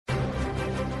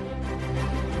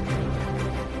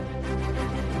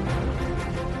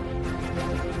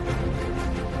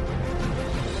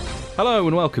Hello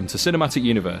and welcome to Cinematic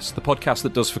Universe, the podcast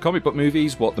that does for comic book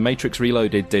movies what The Matrix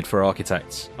Reloaded did for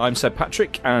architects. I'm Seb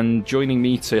Patrick, and joining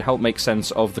me to help make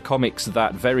sense of the comics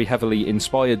that very heavily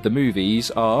inspired the movies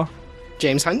are...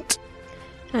 James Hunt.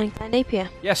 And Claire Napier.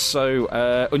 Yes, so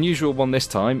unusual one this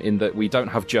time in that we don't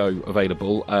have Joe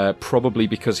available, probably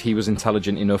because he was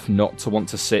intelligent enough not to want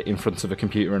to sit in front of a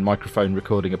computer and microphone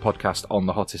recording a podcast on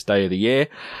the hottest day of the year.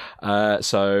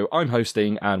 So I'm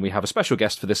hosting, and we have a special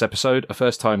guest for this episode, a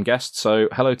first-time guest. So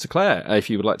hello to Claire, if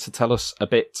you would like to tell us a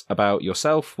bit about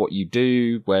yourself, what you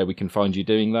do, where we can find you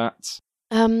doing that.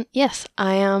 Yes,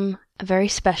 I am a very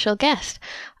special guest.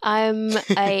 I'm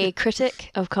a critic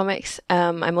of comics.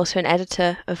 I'm also an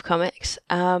editor of comics.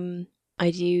 I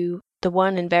do the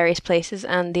one in various places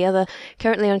and the other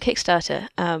currently on Kickstarter,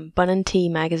 Bun and Tea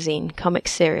magazine, comic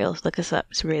serials. Look us up.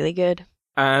 It's really good.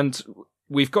 And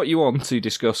we've got you on to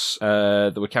discuss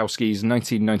the Wachowskis'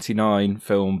 1999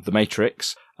 film, The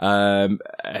Matrix.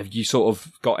 Have you sort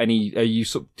of got any,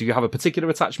 do you have a particular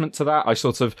attachment to that?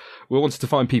 We wanted to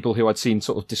find people who I'd seen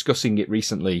sort of discussing it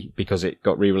recently because it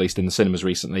got re-released in the cinemas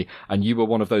recently, and you were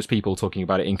one of those people talking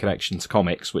about it in connection to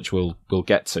comics, which we'll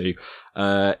get to.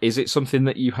 Is it something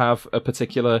that you have a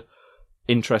particular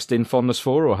interest in, fondness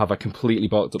for, or have I completely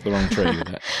barked up the wrong tree with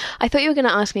it? I thought you were going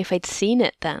to ask me if I'd seen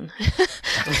it then.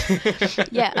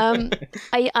 Yeah,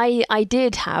 I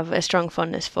did have a strong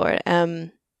fondness for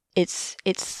it.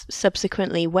 It's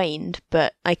subsequently waned,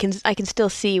 but I can still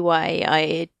see why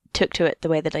I took to it the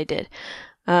way that I did.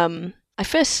 I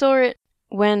first saw it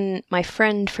when my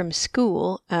friend from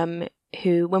school,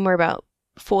 who, when we were about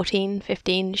 14,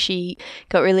 15, she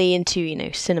got really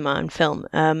into, cinema and film.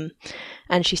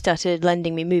 And she started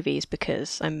lending me movies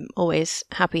because I'm always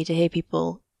happy to hear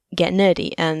people get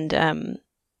nerdy. And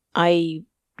I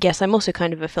guess I'm also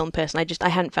kind of a film person. I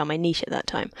hadn't found my niche at that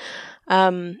time.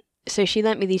 So she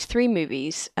lent me these 3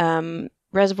 movies,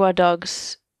 Reservoir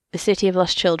Dogs, The City of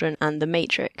Lost Children, and The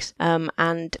Matrix.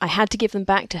 And I had to give them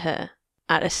back to her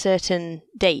at a certain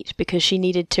date because she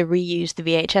needed to reuse the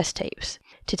VHS tapes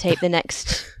to tape the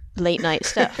next late night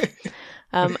stuff.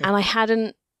 And I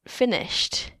hadn't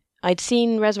finished. I'd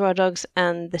seen Reservoir Dogs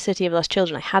and The City of Lost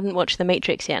Children. I hadn't watched The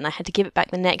Matrix yet, and I had to give it back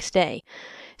the next day.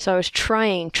 So I was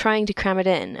trying to cram it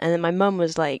in, and then my mum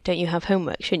was like, "Don't you have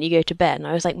homework? Shouldn't you go to bed?" And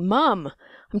I was like, "Mum,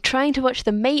 I'm trying to watch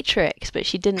The Matrix," but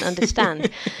she didn't understand.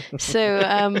 So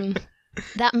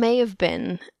that may have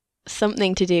been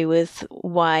something to do with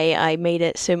why I made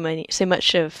it so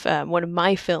much of one of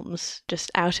my films,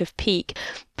 just out of peak.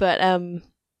 But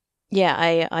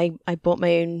yeah, I bought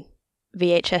my own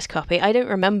VHS copy. I don't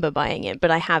remember buying it,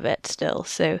 but I have it still.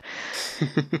 So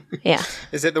yeah.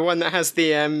 Is it the one that has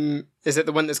the is it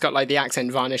the one that's got like the accent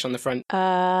varnish on the front?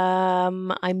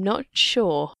 I'm not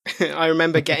sure. I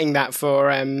remember getting that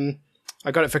for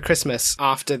I got it for Christmas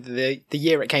after the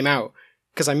year it came out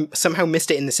because I somehow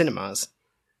missed it in the cinemas.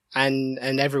 And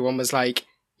everyone was like,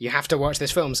 "You have to watch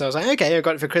this film." So I was like, "Okay, I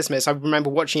got it for Christmas." I remember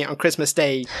watching it on Christmas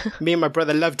Day. Me and my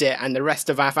brother loved it, and the rest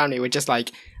of our family were just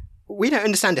like, "We don't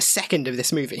understand a second of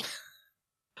this movie."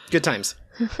 Good times.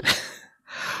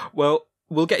 Well,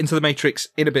 we'll get into The Matrix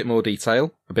in a bit more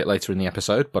detail a bit later in the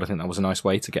episode, but I think that was a nice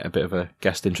way to get a bit of a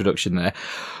guest introduction there.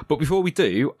 But before we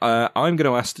do, I'm going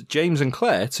to ask James and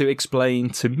Claire to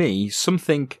explain to me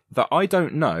something that I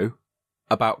don't know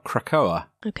about Krakoa.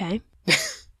 Okay.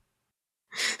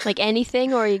 Like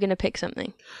anything, or are you going to pick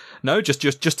something? No,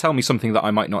 just tell me something that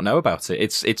I might not know about it.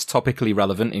 It's topically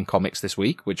relevant in comics this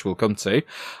week, which we'll come to.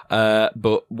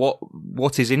 But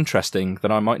what is interesting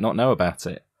that I might not know about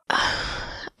it?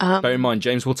 Bear in mind,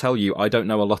 James will tell you I don't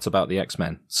know a lot about the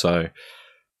X-Men, so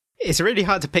it's really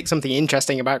hard to pick something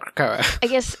interesting about Krakoa. I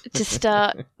guess to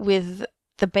start with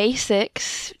the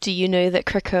basics, do you know that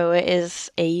Krakoa is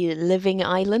a living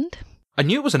island? I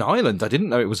knew it was an island. I didn't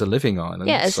know it was a living island.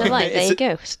 Yeah, it's a light. There you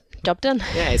go. Job done.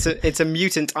 Yeah, it's a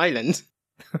mutant island.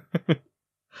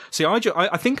 See,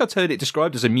 I think I'd heard it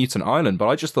described as a mutant island, but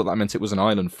I just thought that meant it was an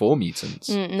island for mutants.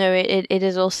 No, it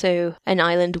is also an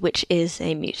island which is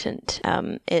a mutant.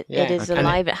 It is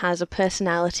alive, it has a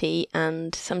personality,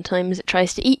 and sometimes it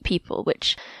tries to eat people,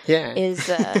 which is...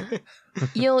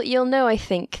 you'll know, I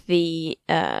think, the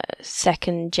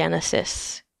second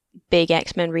Genesis big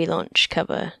X-Men relaunch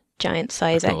cover, giant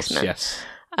size X-Men. Yes.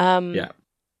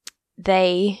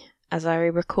 They, as I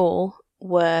recall,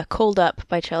 were called up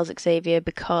by Charles Xavier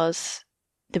because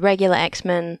the regular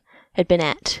X-Men had been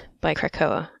ate by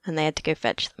Krakoa and they had to go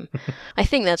fetch them. I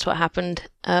think that's what happened.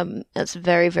 That's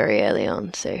very, very early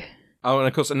on. So. Oh, and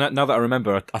of course, now that I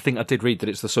remember, I think I did read that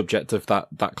it's the subject of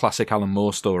that classic Alan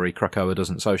Moore story, Krakoa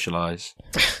Doesn't Socialise.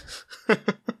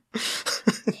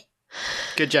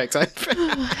 Good joke, Simon.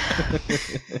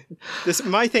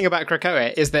 My thing about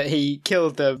Krakoa is that he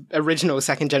killed the original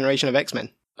second generation of X-Men.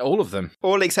 All of them.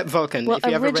 All except Vulcan. Well, if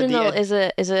you original ever read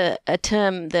the... is a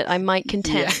term that I might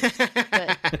contend.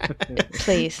 Yeah. But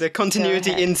please. The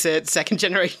continuity insert second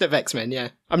generation of X-Men, yeah.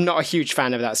 I'm not a huge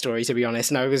fan of that story, to be honest,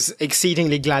 and I was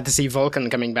exceedingly glad to see Vulcan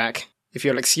coming back. If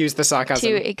you'll excuse the sarcasm.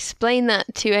 To explain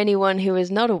that to anyone who is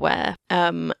not aware,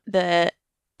 the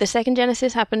second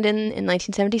Genesis happened in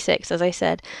 1976, as I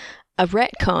said. A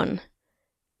retcon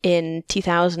in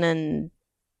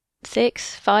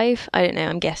 2006, 5, I don't know,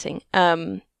 I'm guessing,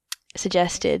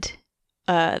 suggested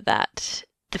that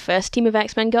the first team of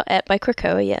X-Men got ate by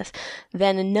Krakoa, yes.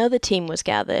 Then another team was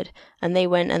gathered, and they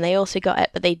went and they also got ate,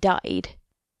 but they died.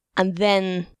 And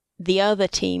then the other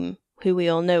team, who we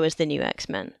all know as the new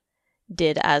X-Men,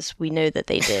 did as we know that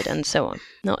they did, and so on.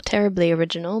 Not terribly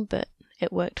original, but it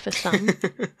worked for some.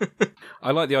 I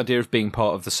like the idea of being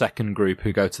part of the second group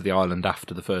who go to the island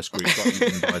after the first group got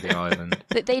eaten by the island.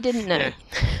 But they didn't know.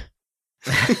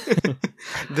 Yeah.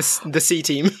 The C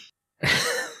team.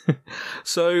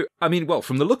 So, I mean, well,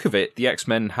 from the look of it, the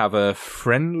X-Men have a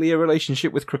friendlier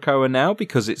relationship with Krakoa now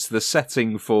because it's the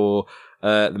setting for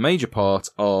the major part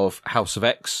of House of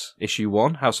X, issue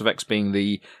 1. House of X being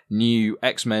the new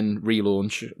X-Men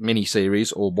relaunch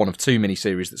miniseries, or one of 2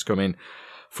 miniseries that's coming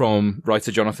from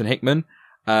writer Jonathan Hickman.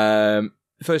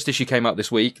 First issue came out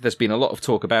this week. There's been a lot of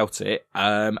talk about it.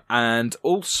 And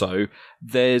also,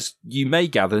 you may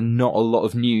gather, not a lot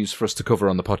of news for us to cover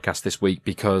on the podcast this week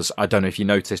because I don't know if you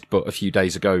noticed, but a few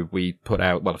days ago as we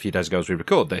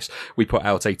record this, we put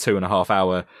out a 2.5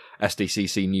 hour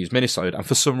SDCC news minisode. And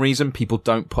for some reason, people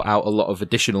don't put out a lot of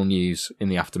additional news in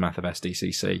the aftermath of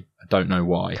SDCC. I don't know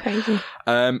why. Crazy.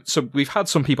 So we've had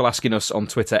some people asking us on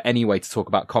Twitter anyway to talk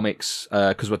about comics,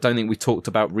 because I don't think we talked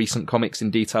about recent comics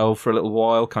in detail for a little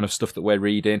while, kind of stuff that we're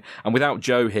reading. And without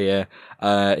Joe here,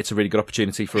 it's a really good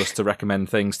opportunity for us to recommend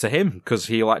things to him, because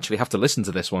he'll actually have to listen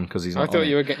to this one because he's not. I thought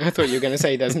you were going to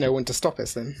say there's no one to stop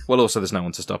us then. Well, also there's no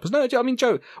one to stop us. No, I mean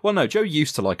Joe. Well, no, Joe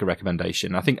used to like a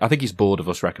recommendation. I think he's bored of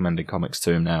us recommending comics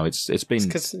to him now. It's been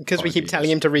because we keep telling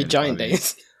him to read Giant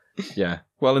Days. Yeah.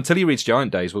 Well, until he reads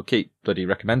Giant Days, we'll keep bloody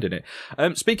recommending it.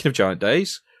 Speaking of Giant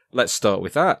Days, let's start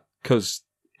with that because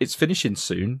it's finishing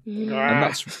soon, and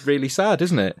that's really sad,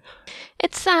 isn't it?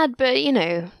 It's sad, but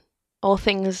all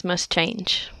things must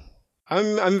change.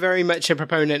 I'm very much a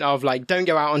proponent of don't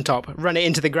go out on top, run it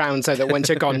into the ground so that once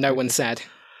you're gone, no one's sad.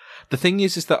 The thing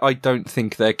is that I don't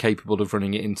think they're capable of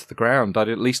running it into the ground. I'd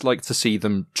at least like to see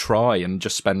them try and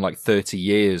just spend 30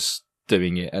 years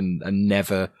doing it and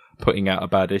never putting out a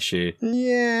bad issue.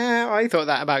 Yeah, I thought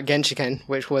that about Genshiken,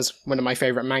 which was one of my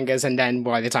favourite mangas, and then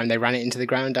by the time they ran it into the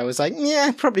ground, I was like,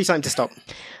 yeah, probably time to stop.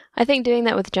 I think doing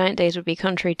that with Giant Days would be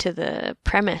contrary to the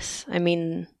premise. I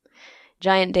mean,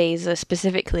 Giant Days are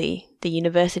specifically the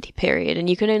university period, and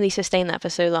you can only sustain that for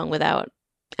so long without...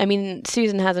 I mean,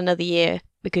 Susan has another year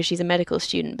because she's a medical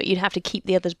student, but you'd have to keep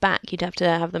the others back. You'd have to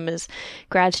have them as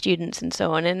grad students and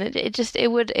so on, and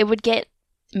it would get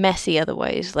messy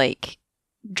otherwise.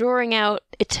 Drawing out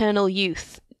eternal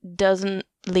youth doesn't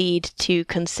lead to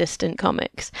consistent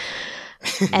comics.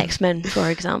 X-Men, for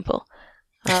example.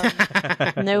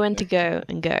 Know when to go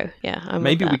and go. Yeah,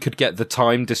 maybe we could get the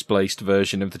time-displaced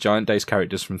version of the Giant Days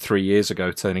characters from 3 years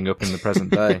ago turning up in the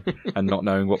present day and not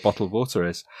knowing what bottled water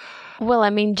is. Well, I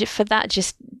mean, for that,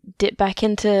 just dip back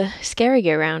into Scary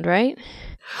Go Round, right?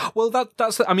 Well, that's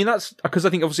because I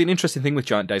think obviously an interesting thing with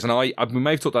Giant Days, and we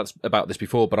may have talked about this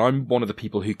before, but I'm one of the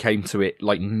people who came to it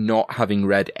not having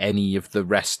read any of the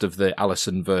rest of the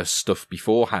Allison-verse stuff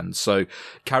beforehand. So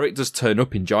characters turn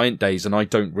up in Giant Days, and I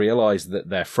don't realise that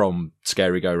they're from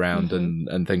Scary Go Round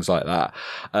and things like that.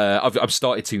 I've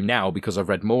started to now because I've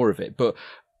read more of it, but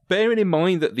bearing in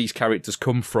mind that these characters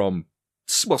come from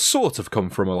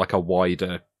a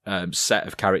wider set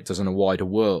of characters and a wider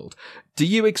world. Do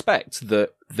you expect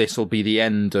that this will be the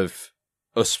end of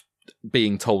us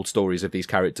being told stories of these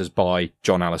characters by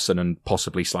John Allison and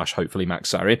possibly / hopefully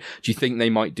Max Sarin? Do you think they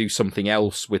might do something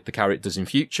else with the characters in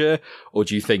future, or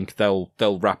do you think they'll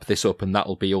wrap this up and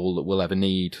that'll be all that we'll ever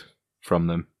need from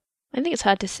them? I think it's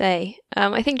hard to say.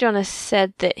 I think John has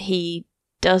said that he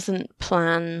doesn't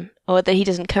plan, or that he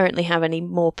doesn't currently have any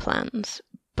more plans,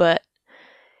 but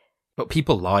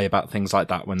people lie about things like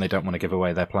that when they don't want to give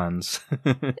away their plans.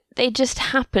 They just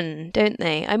happen, don't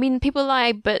they? I mean, people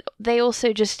lie, but they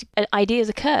also just... ideas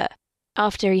occur.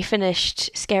 After he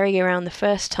finished Scary Go Round the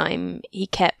first time, he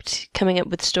kept coming up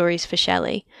with stories for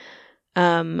Shelley,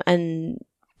 and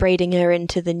braiding her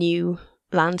into the new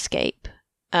landscape.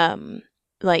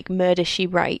 Like Murder, She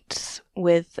Writes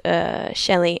with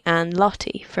Shelley and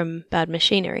Lottie from Bad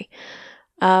Machinery.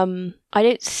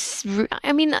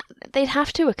 I mean, they'd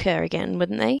have to occur again,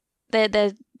 wouldn't they?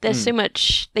 There's so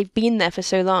much, they've been there for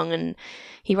so long, and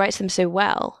he writes them so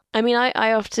well. I mean,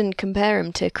 I often compare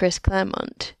him to Chris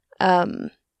Claremont,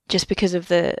 just because of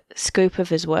the scope of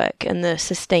his work and the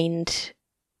sustained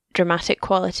dramatic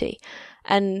quality.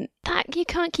 And that, you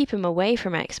can't keep him away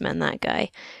from X-Men, that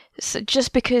guy. So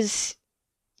just because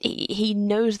he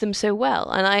knows them so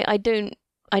well. And I don't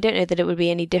know that it would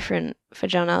be any different for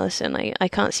John Allison. I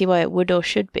can't see why it would or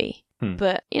should be.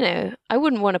 But, you know, I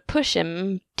wouldn't want to push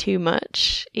him too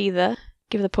much either.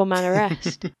 Give the poor man a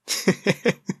rest.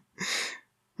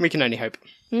 We can only hope.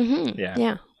 Mm-hmm.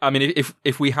 Yeah. I mean,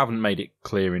 if we haven't made it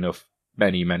clear enough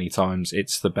many, many times,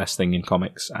 it's the best thing in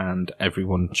comics, and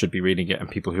everyone should be reading it,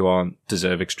 and people who aren't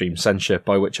deserve extreme censure,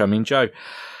 by which I mean Joe.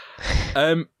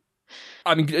 I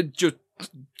mean, just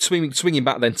swinging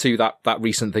back then to that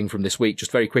recent thing from this week,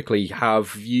 just very quickly,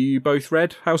 have you both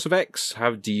read House of X?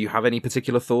 Do you have any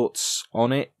particular thoughts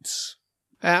on it?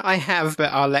 I have,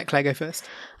 but I'll let Claire go first.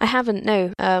 I haven't,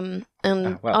 no.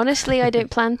 Honestly, I don't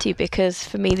plan to, because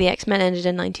for me, the X-Men ended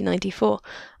in 1994.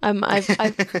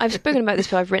 I've spoken about this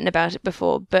before, I've written about it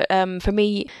before, but for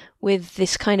me, with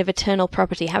this kind of eternal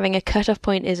property, having a cut-off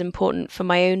point is important for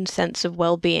my own sense of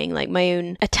well-being, like my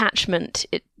own attachment,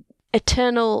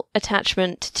 eternal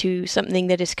attachment to something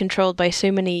that is controlled by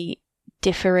so many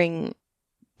differing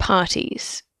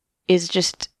parties is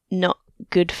just not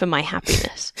good for my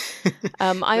happiness.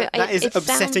 That is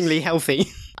upsettingly healthy.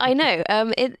 I know.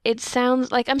 It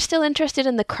sounds like I'm still interested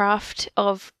in the craft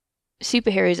of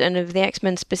superheroes and of the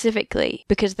X-Men specifically,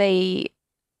 because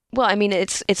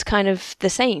it's kind of the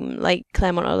same, like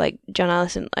Claremont or like John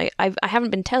Allison. I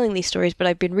haven't been telling these stories, but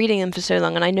I've been reading them for so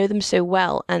long, and I know them so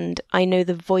well, and I know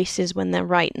the voices when they're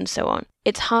right and so on.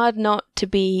 It's hard not to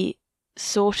be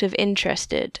sort of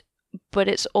interested, but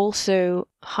it's also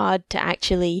hard to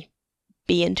actually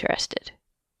be interested,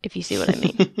 if you see what I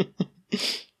mean.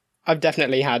 I've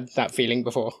definitely had that feeling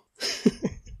before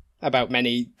about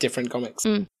many different comics.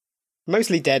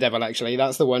 Mostly Daredevil, actually.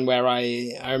 That's the one where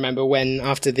I remember when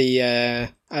after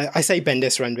the I say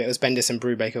Bendis run, but it was Bendis and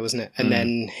Brubaker, wasn't it? And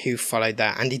then who followed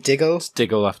that? Andy Diggle? It's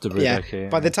Diggle after Brubaker. Yeah.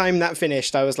 By the time that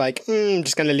finished, I was like, I'm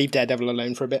just going to leave Daredevil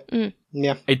alone for a bit.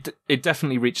 Yeah. It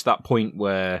definitely reached that point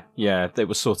where, it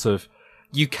was sort of,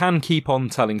 you can keep on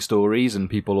telling stories, and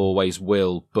people always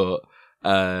will, but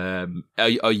are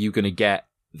you going to get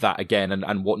that again,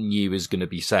 and what new is going to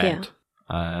be said?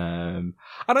 And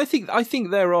I think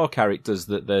there are characters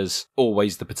that there's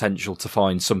always the potential to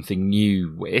find something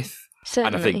new with. Certainly.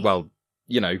 And I think,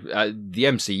 the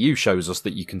MCU shows us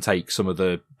that you can take some of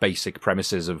the basic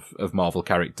premises of Marvel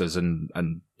characters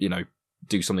and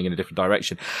do something in a different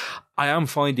direction. I am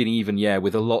finding even,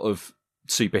 with a lot of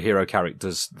superhero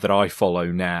characters that I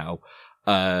follow now,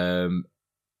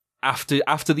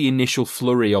 after the initial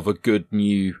flurry of a good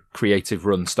new creative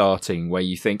run starting, where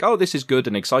you think, oh, this is good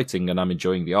and exciting, and I'm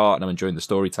enjoying the art and I'm enjoying the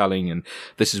storytelling, and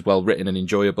this is well written and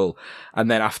enjoyable, and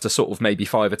then after sort of maybe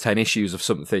 5 or 10 issues of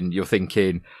something, you're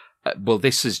thinking, well,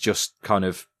 this is just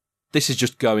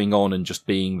going on and just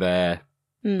being there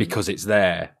because it's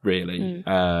there, really.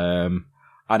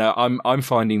 And I'm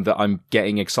finding that I'm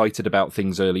getting excited about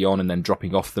things early on and then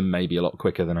dropping off them maybe a lot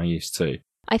quicker than I used to.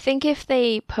 I think if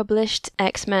they published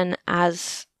X-Men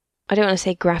as, I don't want to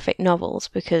say graphic novels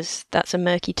because that's a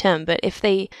murky term, but if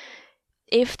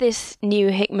this new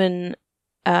Hickman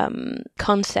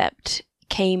concept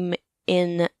came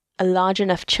in a large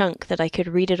enough chunk that I could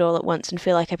read it all at once and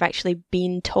feel like I've actually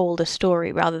been told a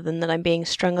story rather than that I'm being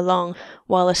strung along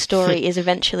while a story is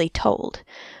eventually told.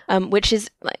 Which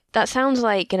is, that sounds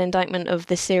like an indictment of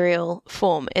the serial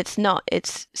form. It's not.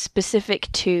 It's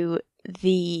specific to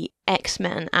the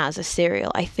X-Men as a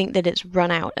serial. I think that it's run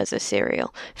out as a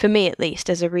serial, for me at least,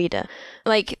 as a reader.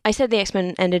 Like I said, the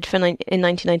X-Men ended in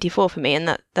 1994 for me,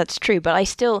 and that's true, but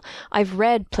I've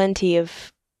read plenty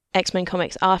of X-Men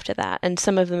comics after that, and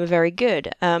some of them are very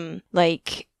good,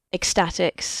 like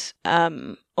Ecstatics,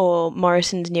 or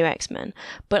Morrison's New X-Men,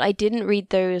 but I didn't read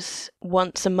those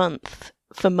once a month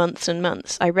for months and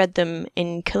months. I read them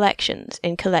in collections,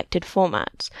 in collected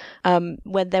formats,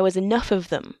 where there was enough of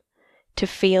them to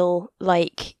feel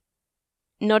like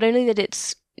not only that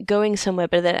it's going somewhere,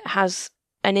 but that it has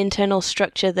an internal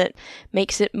structure that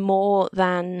makes it more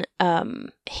than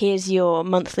here's your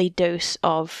monthly dose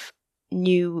of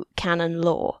new canon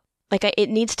lore. Like, it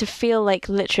needs to feel like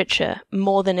literature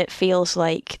more than it feels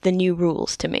like the new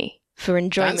rules to me for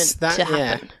enjoyment to happen.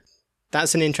 Yeah.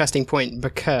 That's an interesting point,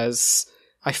 because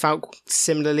I felt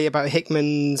similarly about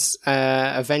Hickman's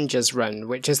Avengers run,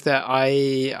 which is that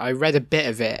I read a bit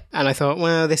of it and I thought,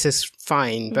 well, this is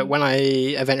fine. But when I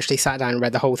eventually sat down and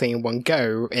read the whole thing in one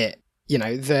go,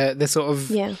 the sort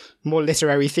of more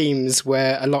literary themes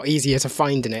were a lot easier to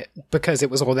find in it because it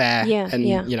was all there.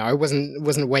 I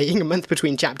wasn't waiting a month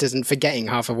between chapters and forgetting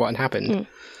half of what had happened.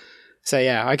 So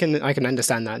yeah, I can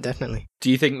understand that, definitely. Do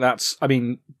you think that's, I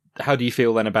mean, how do you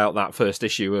feel then about that first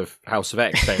issue of House of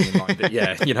X, bearing in mind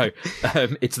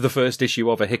that, it's the first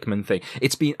issue of a Hickman thing.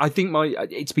 It's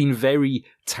been very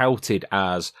touted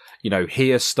as,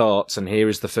 here starts and here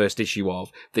is the first issue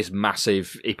of this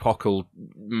massive epochal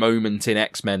moment in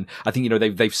X-Men. I think,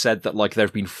 they've said that, like, there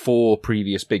have been 4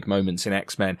 previous big moments in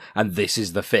X-Men and this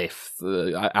is the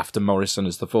 5th, after Morrison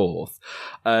as the 4th.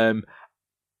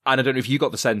 And I don't know if you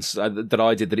got the sense that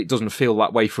I did, that it doesn't feel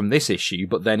that way from this issue,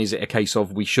 but then is it a case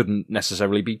of we shouldn't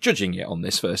necessarily be judging it on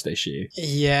this first issue?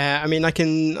 Yeah, I mean, I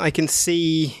can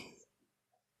see,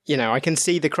 I can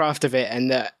see the craft of it,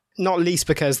 and not least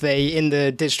because in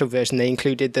the digital version, they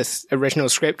included this original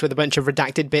script with a bunch of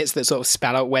redacted bits that sort of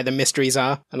spell out where the mysteries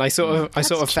are. And I sort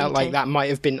of felt like that might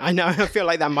have been, I feel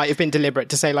like that might have been deliberate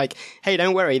to say, like, hey,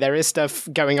 don't worry, there is stuff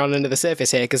going on under the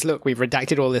surface here, because look, we've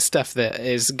redacted all this stuff that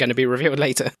is going to be revealed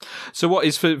later. So what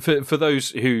is, for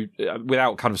those who,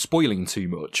 without kind of spoiling too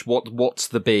much, what's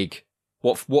the big,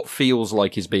 what feels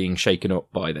like is being shaken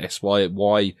up by this? Why,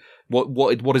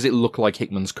 what does it look like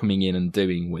Hickman's coming in and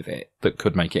doing with it that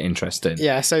could make it interesting?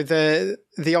 Yeah, so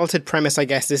the altered premise, I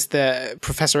guess, is that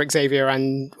Professor Xavier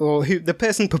the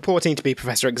person purporting to be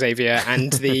Professor Xavier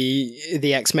and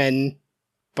the X-Men,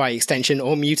 by extension,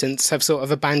 or mutants, have sort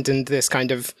of abandoned this kind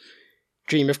of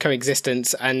dream of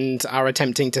coexistence and are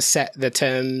attempting to set the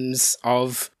terms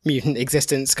of mutant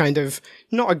existence kind of,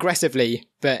 not aggressively,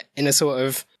 but in a sort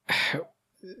of...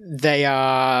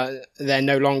 they're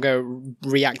no longer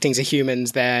reacting to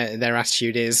humans. Their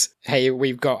attitude is, hey,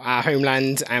 we've got our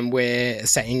homeland and we're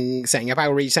setting up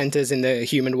outreach centers in the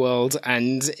human world,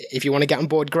 and if you want to get on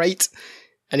board, great,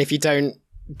 and if you don't,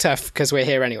 tough, because we're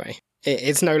here anyway.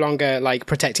 It's no longer like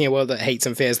protecting a world that hates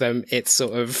and fears them. It's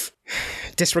sort of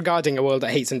disregarding a world that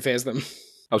hates and fears them.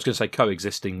 I was going to say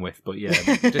coexisting with, but yeah,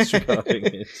 disregarding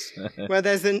it. Well,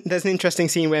 there's an interesting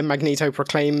scene where Magneto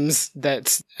proclaims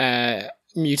that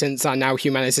mutants are now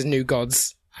humanity's new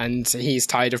gods, and he's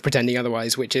tired of pretending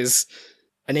otherwise, which is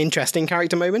an interesting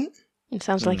character moment. It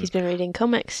sounds like he's been reading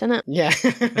comics, doesn't it? Yeah.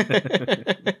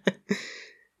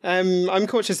 I'm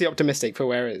cautiously optimistic for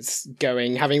where it's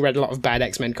going, having read a lot of bad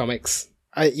X-Men comics.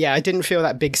 I didn't feel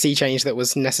that big sea change that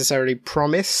was necessarily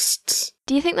promised.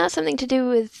 Do you think that's something to do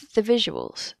with the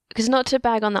visuals? Because not to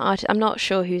bag on the art, I'm not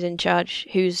sure who's in charge,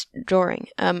 who's drawing,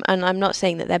 and I'm not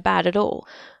saying that they're bad at all,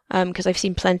 because I've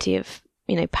seen plenty of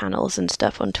panels and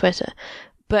stuff on Twitter.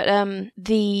 But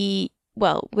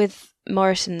with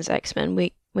Morrison's X-Men,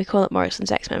 we call it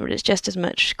Morrison's X-Men, but it's just as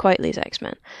much Quitely's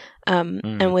X-Men.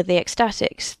 And with the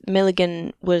Ecstatics,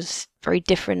 Milligan was very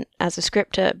different as a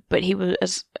scripter, but he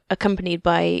was accompanied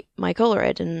by Mike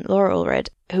Allred and Laura Allred,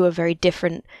 who are very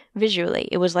different visually.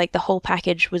 It was like the whole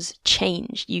package was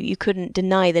changed. You couldn't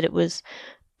deny that it was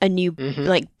a new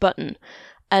button.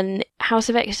 And House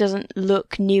of X doesn't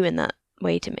look new in that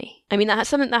way to me. I mean, that has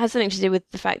something to do with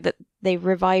the fact that they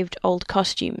revived old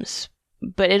costumes,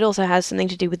 but it also has something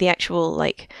to do with the actual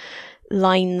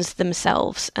lines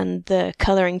themselves and the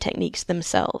coloring techniques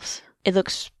themselves. It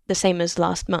looks the same as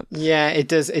last month. Yeah, it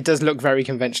does look very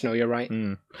conventional, you're right.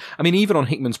 I mean, even on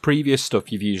Hickman's previous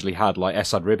stuff, you've usually had, like,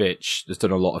 Esad Ribic has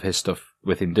done a lot of his stuff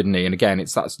with him, didn't he? And again,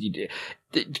 it's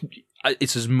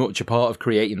as much a part of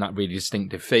creating that really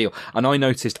distinctive feel. And I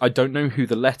noticed, I don't know who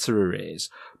the letterer is,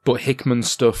 but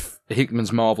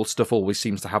Hickman's Marvel stuff always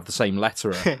seems to have the same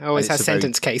letterer. Always has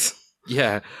sentence case.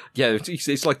 Yeah.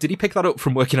 It's like, did he pick that up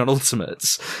from working on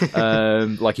Ultimates?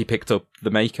 Like he picked up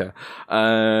the Maker.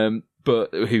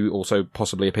 But who also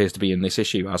possibly appears to be in this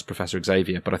issue as Professor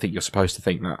Xavier, but I think you're supposed to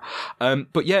think that.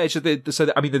 But yeah,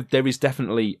 there is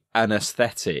definitely an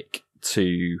aesthetic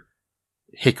to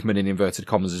Hickman in inverted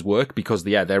commas' work, because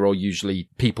there are usually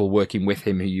people working with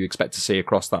him who you expect to see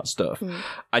across that stuff.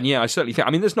 And yeah, I certainly think,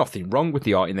 there's nothing wrong with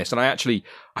the art in this, and I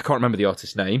can't remember the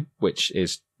artist's name, which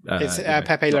is it's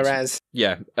Pepe Larraz.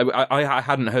 Yeah, I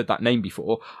hadn't heard that name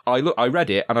before. I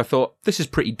read it and I thought, this is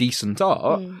pretty decent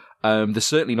art. There's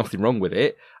certainly nothing wrong with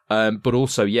it. But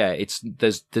also,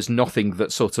 there's nothing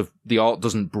that sort of, the art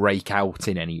doesn't break out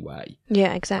in any way.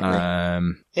 Yeah,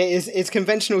 exactly. It's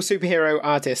conventional superhero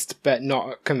artist, but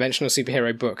not conventional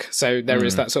superhero book. So there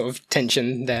is that sort of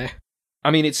tension there. I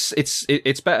mean,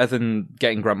 it's better than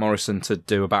getting Grant Morrison to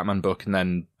do a Batman book and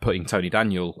then putting Tony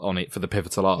Daniel on it for the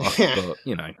pivotal arc, but,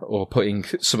 you know, or putting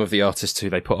some of the artists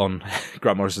who they put on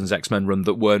Grant Morrison's X-Men run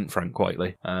that weren't Frank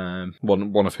Quitely,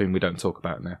 one of whom we don't talk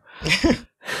about now.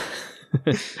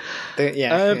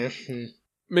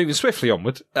 Moving swiftly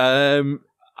onward,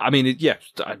 I mean,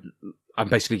 I'm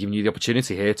basically giving you the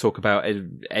opportunity here to talk about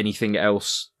anything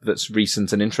else that's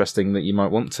recent and interesting that you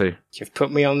might want to. You've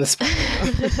put me on the spot.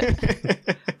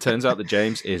 Turns out that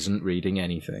James isn't reading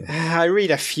anything. I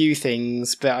read a few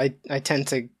things, but I tend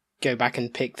to go back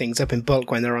and pick things up in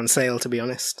bulk when they're on sale, to be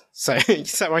honest. So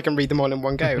I can read them all in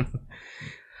one go.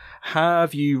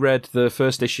 Have you read the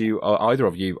first issue, or either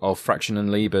of you, of Fraction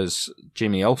and Lieber's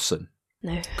Jimmy Olsen?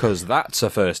 No. Because that's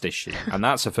a first issue, and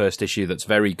that's a first issue that's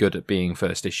very good at being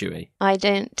first issue-y. I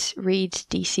don't read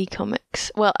DC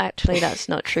comics. Well, actually, that's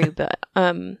not true, but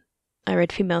I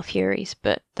read Female Furies,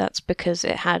 but that's because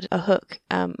it had a hook.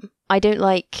 I don't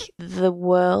like the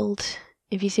world,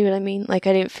 if you see what I mean. Like,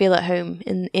 I don't feel at home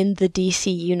in the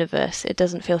DC universe. It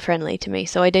doesn't feel friendly to me,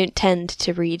 so I don't tend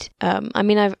to read. I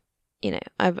mean, I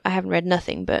haven't read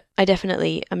nothing, but I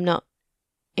definitely am not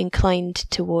inclined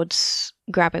towards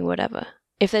grabbing whatever.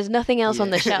 If there's nothing else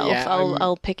on the shelf,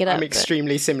 I'll pick it up. I'm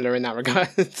extremely similar in that regard.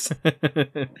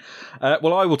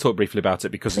 Well, I will talk briefly about it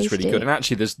because Please it's really do. good. And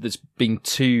actually, there's been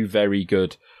two very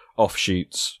good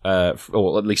offshoots,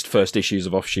 or at least first issues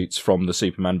of offshoots from the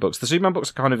Superman books. The Superman books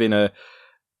are kind of in a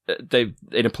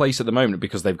place at the moment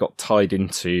because they've got tied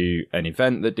into an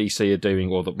event that DC are doing,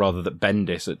 or rather that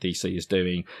Bendis at DC is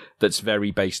doing, that's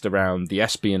very based around the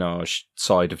espionage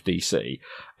side of DC,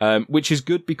 which is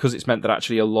good because it's meant that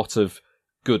actually a lot of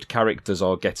good characters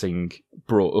are getting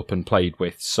brought up and played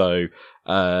with. So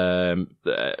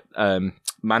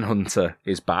Manhunter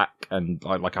is back, and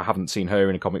I haven't seen her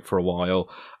in a comic for a while,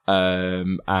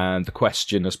 and The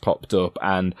Question has popped up,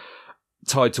 and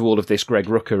tied to all of this, Greg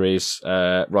Rucka is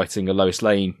writing a Lois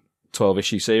Lane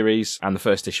 12-issue series, and the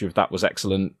first issue of that was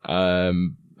excellent.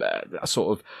 I've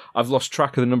lost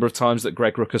track of the number of times that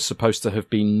Greg Rucka's supposed to have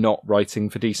been not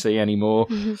writing for DC anymore,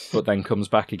 but then comes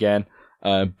back again.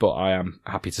 But I am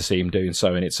happy to see him doing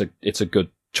so, and it's a good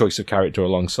choice of character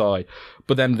alongside.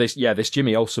 But then this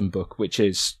Jimmy Olsen book, which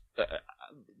is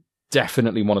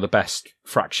definitely one of the best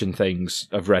Fraction things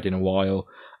I've read in a while.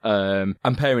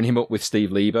 I'm pairing him up with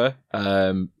Steve Lieber,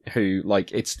 who,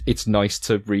 like, it's nice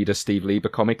to read a Steve Lieber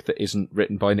comic that isn't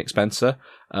written by Nick Spencer,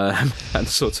 and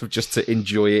sort of just to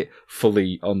enjoy it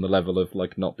fully on the level of,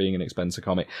 like, not being a Nick Spencer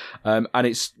comic. And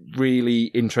it's really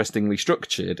interestingly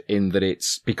structured in that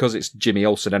because it's Jimmy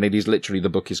Olsen, and it is literally, the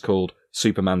book is called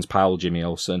Superman's Pal Jimmy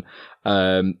Olsen,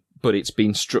 but it's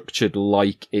been structured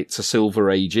like it's a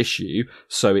Silver Age issue,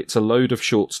 so it's a load of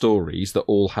short stories that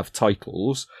all have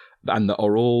titles, and that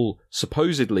are all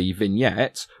supposedly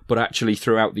vignettes, but actually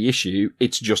throughout the issue,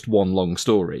 it's just one long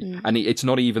story. And it's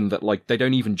not even that, like, they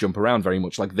don't even jump around very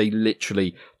much. Like, they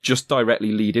literally just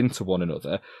directly lead into one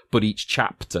another, but each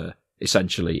chapter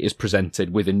essentially is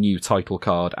presented with a new title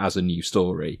card as a new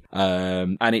story.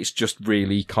 And it's just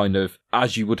really kind of,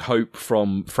 as you would hope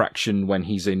from Fraction when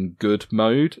he's in good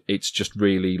mode, it's just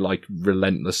really, like,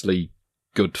 relentlessly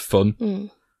good fun.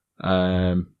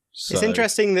 So. It's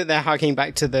interesting that they're harking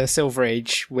back to the Silver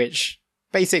Age, which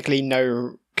basically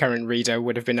no current reader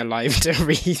would have been alive to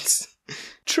read.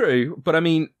 True, but I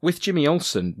mean, with Jimmy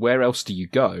Olsen, where else do you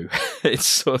go? It's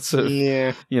sort of,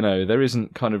 you know, there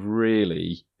isn't kind of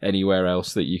really anywhere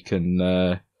else that you can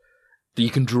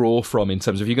draw from in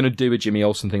terms of, if you're going to do a Jimmy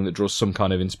Olsen thing that draws some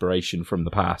kind of inspiration from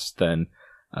the past, then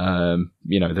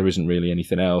you know, there isn't really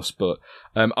anything else. But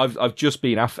I've just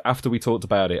been after we talked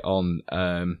about it on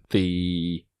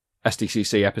the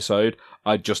SDCC episode,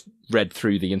 I just read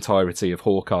through the entirety of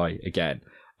Hawkeye again,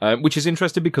 which is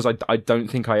interesting because I don't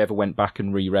think I ever went back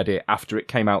and reread it after it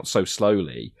came out so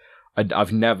slowly. I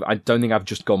don't think I've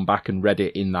just gone back and read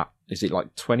it in that, is it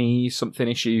like 20-something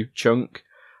issue chunk,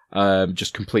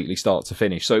 just completely start to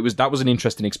finish. So that was an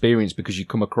interesting experience because you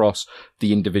come across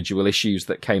the individual issues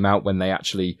that came out when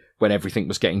everything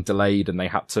was getting delayed and they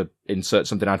had to insert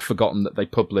something. I'd forgotten that they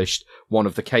published one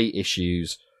of the Kate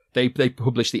issues. They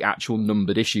published the actual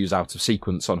numbered issues out of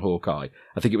sequence on Hawkeye.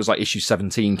 I think it was like issue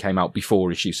 17 came out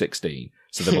before issue 16.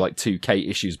 So there were like two Kate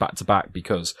issues back to back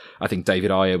because I think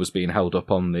David Ayer was being held up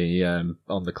on the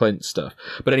Clint stuff.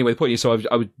 But anyway, the point is, so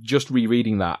I was just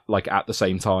rereading that like at the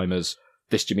same time as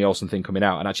this Jimmy Olsen thing coming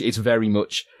out. And actually it's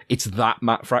that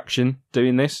Matt Fraction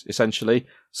doing this essentially.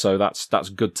 So that's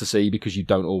good to see because you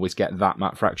don't always get that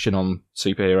Matt Fraction on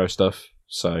superhero stuff.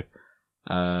 So,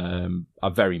 I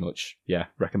very much,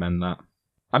 recommend that.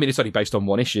 I mean, it's only based on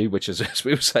one issue, which is as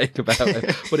we were saying about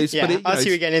it. But it's Yeah, but it, I'll see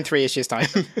you again in 3 issues' time.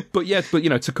 but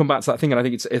to come back to that thing, and I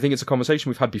think it's a conversation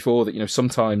we've had before that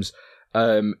sometimes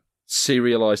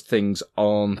serialized things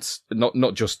aren't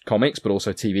not just comics but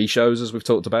also TV shows, as we've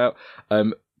talked about,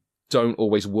 don't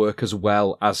always work as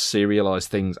well as serialized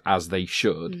things as they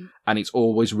should. And it's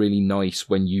always really nice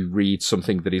when you read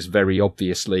something that is very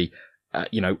obviously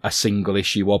a single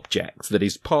issue object that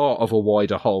is part of a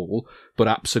wider whole, but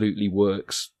absolutely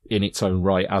works in its own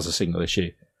right as a single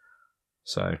issue.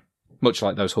 So, much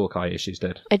like those Hawkeye issues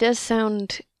did. It does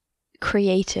sound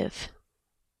creative,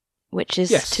 which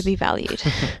is to be valued.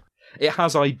 It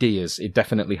has ideas. It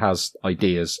definitely has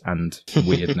ideas and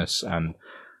weirdness and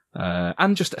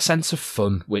just a sense of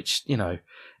fun, which,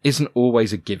 isn't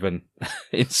always a given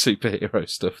in superhero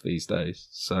stuff these days.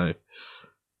 So,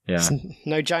 yeah. It's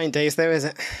no Giant Days, though, is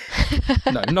it?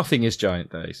 No, nothing is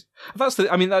Giant Days.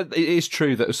 It is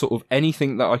true that sort of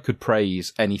anything that I could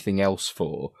praise anything else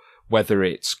for, whether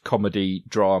it's comedy,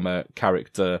 drama,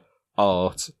 character,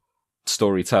 art,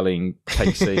 storytelling,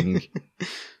 pacing,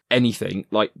 anything,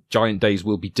 like Giant Days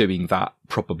will be doing that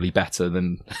probably better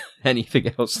than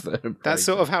anything else that I'm That's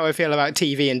sort of how I feel about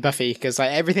TV and Buffy, because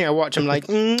like everything I watch, I'm like,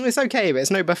 it's okay, but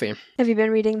it's no Buffy. Have you been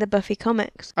reading the Buffy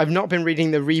comics? I've not been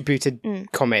reading the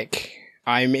rebooted comic.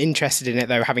 I'm interested in it,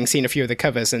 though, having seen a few of the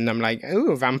covers, and I'm like,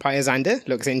 ooh, Vampire Xander,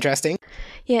 looks interesting.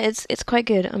 Yeah, it's quite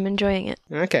good. I'm enjoying it.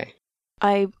 Okay.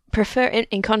 I prefer it,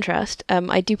 in contrast,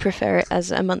 I do prefer it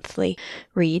as a monthly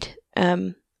read.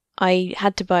 I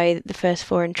had to buy the first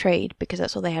 4 in trade because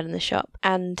that's all they had in the shop.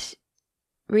 And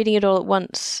reading it all at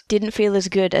once didn't feel as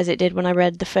good as it did when I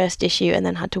read the first issue and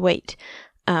then had to wait.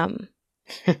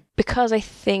 Because it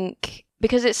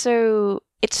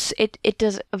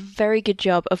does a very good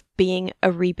job of being a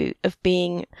reboot, of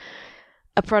being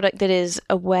a product that is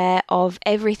aware of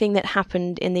everything that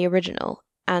happened in the original.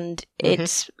 And it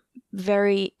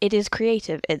is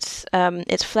creative.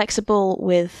 It's flexible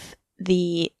with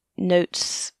the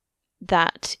notes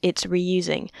that it's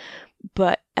reusing,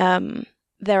 but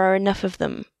there are enough of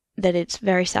them that it's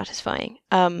very satisfying.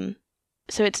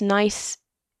 So it's nice.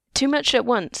 Too much at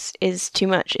once is too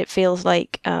much. It feels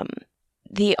like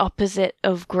the opposite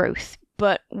of growth.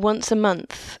 But once a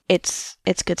month, it's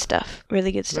good stuff.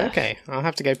 Really good stuff. Okay, I'll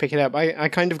have to go pick it up. I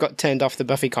kind of got turned off the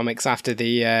Buffy comics after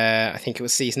the, I think it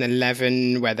was season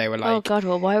 11, where they were like... Oh, God,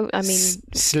 well, why... I mean...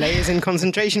 Slayers in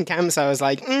concentration camps. I was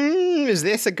like, is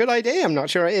this a good idea? I'm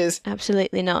not sure it is.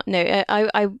 Absolutely not. No,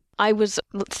 I was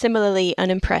similarly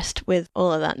unimpressed with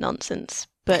all of that nonsense.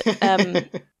 But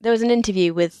there was an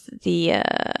interview with the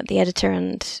editor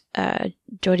and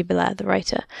Jordi Belair, the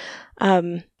writer,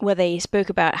 where they spoke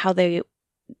about how they're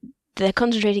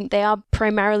concentrating. They are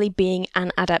primarily being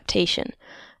an adaptation.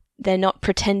 They're not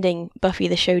pretending Buffy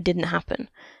the show didn't happen.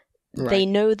 Right. They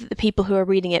know that the people who are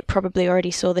reading it probably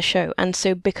already saw the show, and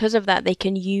so because of that, they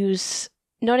can use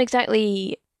not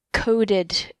exactly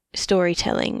coded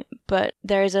storytelling, but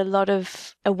there is a lot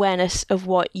of awareness of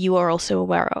what you are also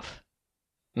aware of.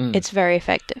 It's very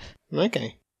effective.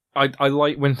 Okay. I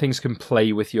like when things can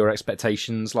play with your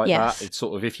expectations like Yes. that. It's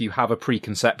sort of if you have a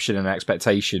preconception and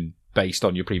expectation based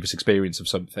on your previous experience of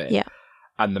something,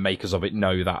 and the makers of it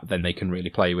know that, then they can really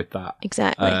play with that.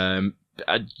 Exactly.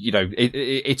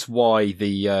 It's why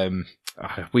the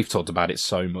we've talked about it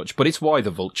so much, but it's why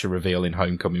the Vulture reveal in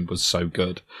Homecoming was so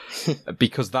good,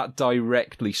 because that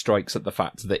directly strikes at the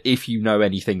fact that if you know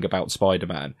anything about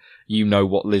Spider-Man, you know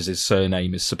what Liz's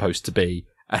surname is supposed to be,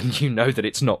 and you know that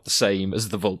it's not the same as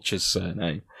the Vulture's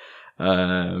surname.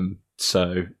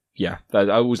 So, yeah, I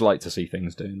always like to see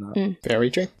things doing that. Very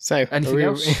true. So, anything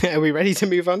else? Are we ready to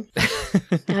move on?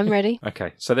 I'm ready.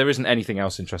 Okay, so there isn't anything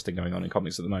else interesting going on in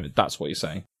comics at the moment. That's what you're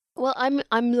saying. Well,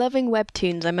 I'm loving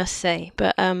webtoons, I must say,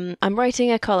 but I'm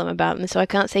writing a column about them, so I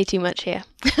can't say too much here.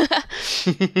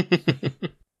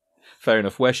 Fair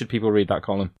enough. Where should people read that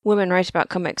column?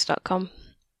 womenwriteaboutcomics.com.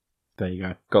 There you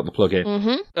go. Got the plug in.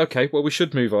 Mm-hmm. Okay, well, we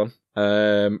should move on.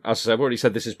 As I said, I've already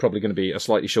said this is probably going to be a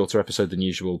slightly shorter episode than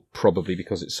usual, probably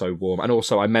because it's so warm. And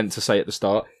also, I meant to say at the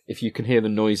start, if you can hear the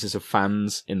noises of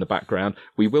fans in the background,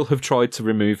 we will have tried to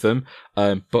remove them,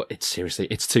 but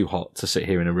it's too hot to sit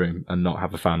here in a room and not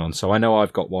have a fan on. So I know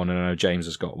I've got one, and I know James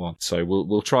has got one. So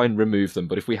we'll try and remove them.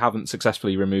 But if we haven't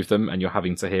successfully removed them, and you're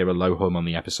having to hear a low hum on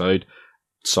the episode,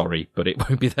 sorry, but it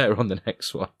won't be there on the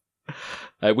next one.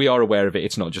 We are aware of it.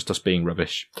 It's not just us being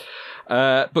rubbish.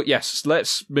 But yes,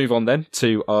 let's move on then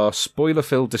to our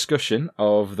spoiler-filled discussion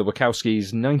of the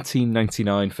Wachowskis'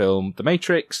 1999 film, The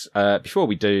Matrix. Before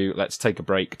we do, let's take a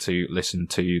break to listen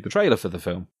to the trailer for the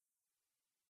film.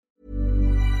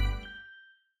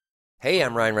 Hey,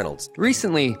 I'm Ryan Reynolds.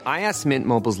 Recently, I asked Mint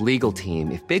Mobile's legal team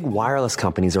if big wireless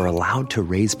companies are allowed to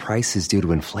raise prices due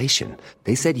to inflation.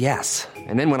 They said yes.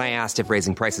 And then when I asked if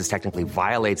raising prices technically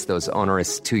violates those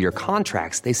onerous two-year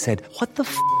contracts, they said, "What the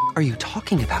f*** are you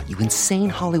talking about, you insane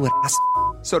Hollywood ass?"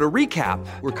 So to recap,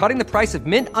 we're cutting the price of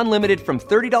Mint Unlimited from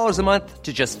 $30 a month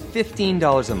to just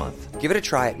 $15 a month. Give it a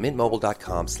try at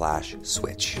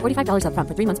mintmobile.com/switch. $45 up front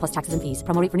for 3 months plus taxes and fees.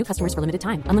 Promo rate for new customers for limited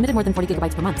time. Unlimited more than 40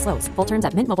 gigabytes per month. Slows full terms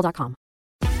at mintmobile.com.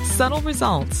 Subtle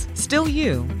results, still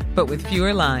you, but with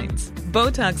fewer lines.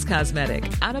 Botox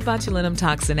Cosmetic, out of botulinum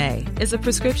toxin A, is a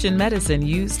prescription medicine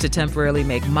used to temporarily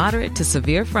make moderate to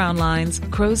severe frown lines,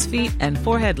 crow's feet, and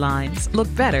forehead lines look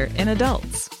better in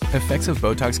adults. Effects of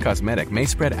Botox Cosmetic may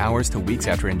spread hours to weeks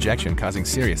after injection, causing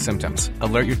serious symptoms.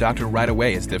 Alert your doctor right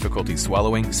away as difficulty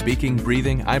swallowing, speaking,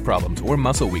 breathing, eye problems, or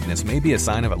muscle weakness may be a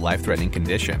sign of a life-threatening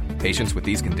condition. Patients with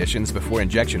these conditions before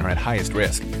injection are at highest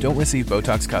risk. Don't receive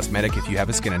Botox Cosmetic if you have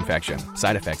a skin infection.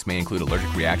 Side effects may include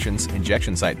allergic reactions,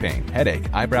 injection site pain, headache,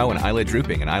 eyebrow and eyelid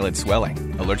drooping, and eyelid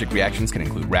swelling. Allergic reactions can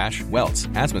include rash, welts,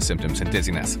 asthma symptoms, and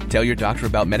dizziness. Tell your doctor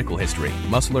about medical history,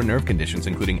 muscle or nerve conditions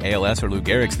including ALS or Lou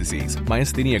Gehrig's disease,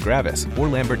 myasthenia gravis, or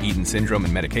Lambert-Eaton syndrome,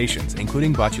 and medications,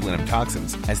 including botulinum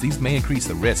toxins, as these may increase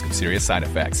the risk of serious side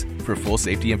effects. For full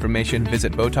safety information,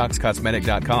 visit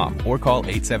BotoxCosmetic.com or call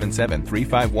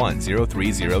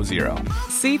 877-351-0300.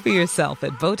 See for yourself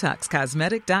at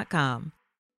BotoxCosmetic.com.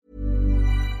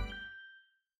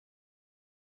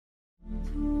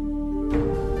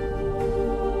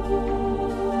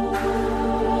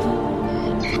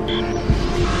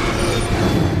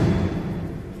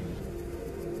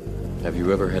 Have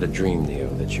you ever had a dream, Neo,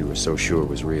 that you were so sure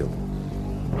was real?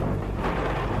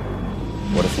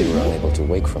 What if you were unable to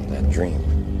wake from that dream?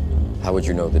 How would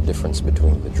you know the difference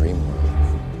between the dream world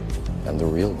and the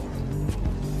real world?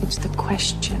 It's the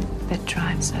question that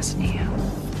drives us, Neo.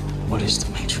 What is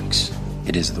the Matrix?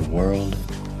 It is the world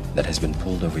that has been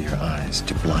pulled over your eyes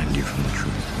to blind you from the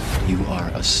truth. You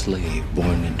are a slave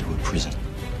born into a prison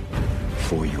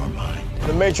for your mind.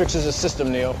 The Matrix is a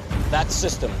system, Neo. That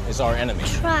system is our enemy.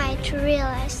 Try to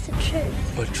realize the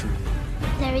truth. What truth?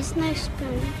 There is no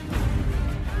spoon.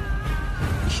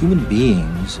 Human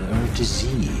beings are a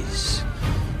disease,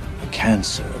 a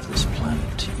cancer of this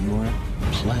planet. You are a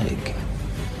plague,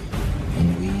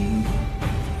 and we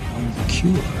are the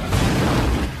cure.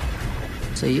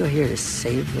 So you're here to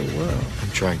save the world?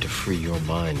 I'm trying to free your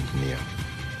mind, Neo,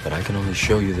 but I can only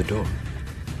show you the door.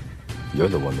 You're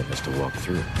the one that has to walk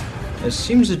through. It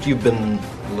seems that you've been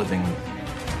living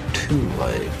two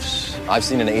lives. I've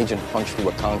seen an agent punch through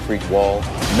a concrete wall.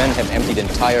 Men have emptied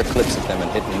entire clips of them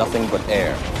and hit nothing but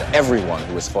air. Everyone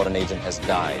who has fought an agent has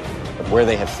died. But where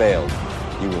they have failed,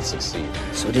 you will succeed.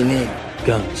 So what do you mean?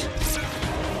 Guns.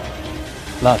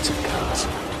 Lots of guns.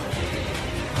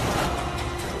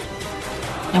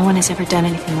 No one has ever done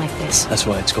anything like this. That's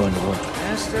why it's going to work.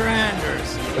 Mr.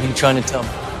 Anders. What are you trying to tell me?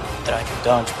 That I can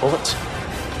dodge bullets?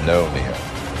 No, Neo.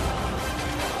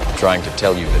 I'm trying to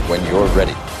tell you that when you're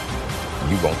ready,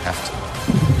 you won't have to.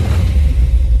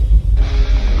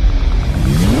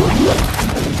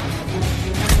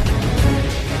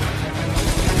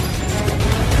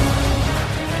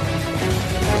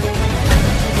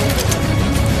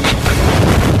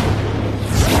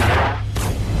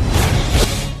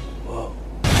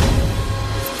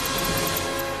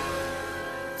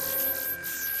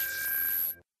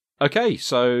 Okay,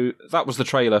 so that was the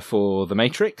trailer for The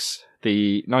Matrix,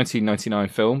 the 1999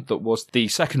 film that was the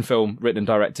second film written and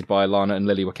directed by Lana and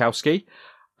Lily Wachowski,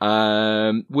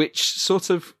 which sort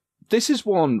of, this is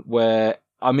one where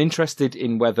I'm interested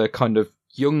in whether kind of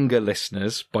younger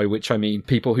listeners, by which I mean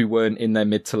people who weren't in their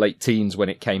mid to late teens when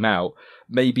it came out,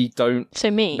 maybe don't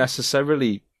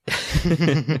necessarily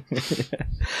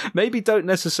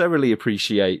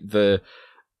appreciate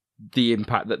the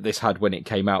impact that this had when it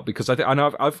came out, because I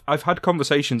know I've had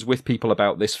conversations with people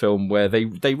about this film where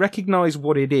they recognise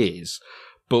what it is,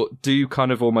 but do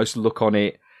kind of almost look on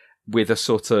it with a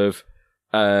sort of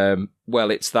well,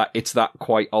 it's that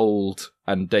quite old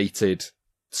and dated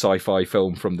sci-fi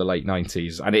film from the late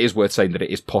 90s, and it is worth saying that it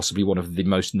is possibly one of the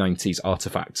most 90s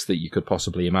artifacts that you could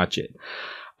possibly imagine.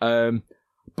 But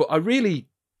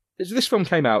this film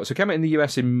came out in the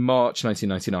US in March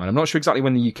 1999. I'm not sure exactly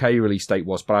when the UK release date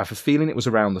was, but I have a feeling it was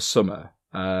around the summer.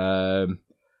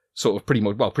 Sort of pretty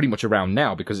much around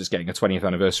now, because it's getting a 20th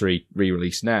anniversary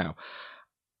re-release now.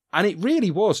 And it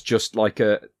really was just like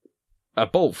a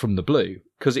bolt from the blue,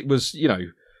 because it was, you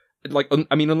know, like,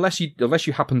 I mean, unless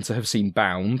you happen to have seen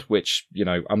Bound, which, you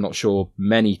know, I'm not sure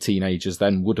many teenagers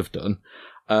then would have done.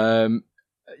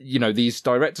 You know, these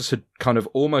directors had kind of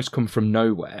almost come from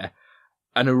nowhere,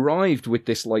 arrived with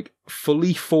this like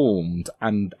fully formed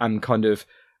and kind of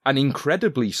an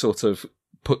incredibly sort of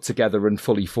put together and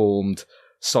fully formed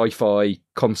sci-fi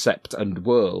concept and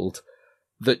world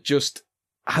that just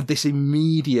had this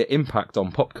immediate impact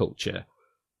on pop culture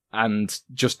and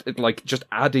just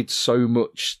added so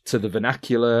much to the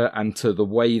vernacular and to the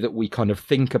way that we kind of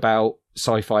think about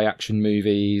sci-fi action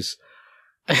movies.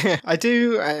 I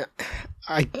do.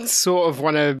 I sort of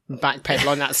want to backpedal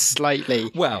on that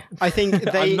slightly. Well, I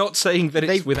think I'm not saying that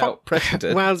it's without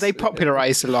precedent. Well, they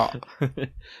popularised a lot.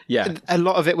 Yeah. A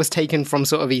lot of it was taken from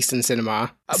sort of Eastern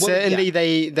cinema. Certainly,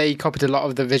 they copied a lot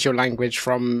of the visual language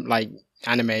from like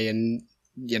anime and,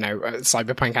 you know,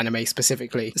 cyberpunk anime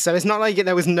specifically. So it's not like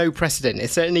there was no precedent. It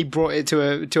certainly brought it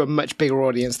to a much bigger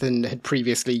audience than had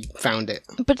previously found it.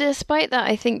 But despite that,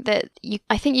 I think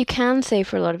you can say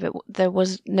for a lot of it there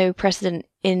was no precedent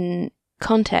in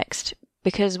context,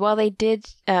 because while they did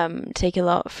take a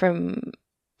lot from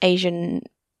Asian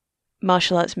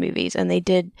martial arts movies and they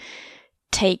did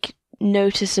take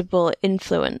noticeable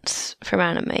influence from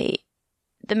anime,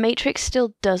 The Matrix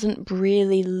still doesn't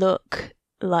really look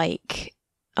like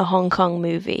a Hong Kong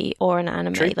movie or an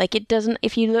anime. True. Like, it doesn't,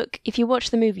 if you watch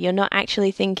the movie, you're not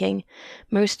actually thinking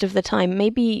most of the time,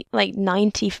 maybe like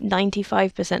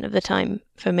 95% of the time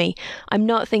for me, I'm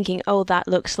not thinking, oh, that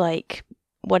looks like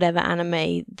whatever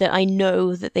anime that I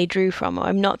know that they drew from, or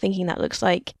I'm not thinking that looks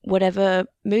like whatever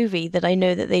movie that I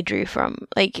know that they drew from.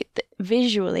 Like,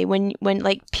 visually, when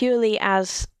like purely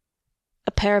as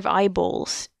a pair of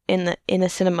eyeballs in a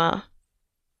cinema,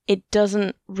 it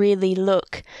doesn't really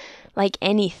look like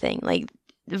anything. Like,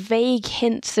 vague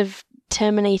hints of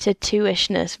Terminator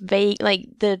 2-ishness, vague, like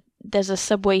there's a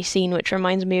subway scene which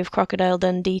reminds me of Crocodile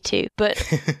Dundee 2, but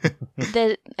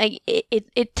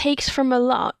it takes from a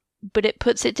lot, but it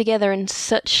puts it together in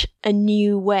such a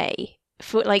new way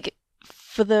for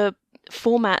the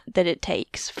format that it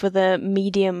takes, for the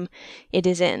medium it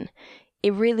is in.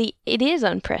 It is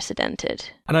unprecedented.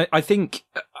 And I think,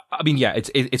 I mean, yeah,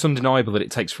 it's undeniable that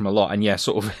it takes from a lot. And yeah,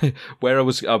 sort of where I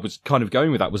was kind of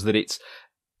going with that was that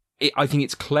I think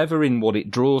it's clever in what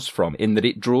it draws from, in that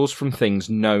it draws from things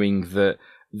knowing that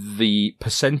the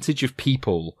percentage of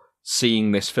people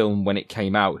seeing this film when it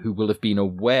came out who will have been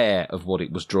aware of what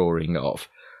it was drawing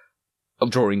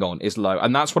on is low.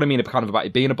 And that's what I mean kind of about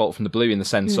it being a bolt from the blue, in the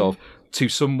sense of, to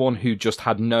someone who just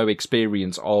had no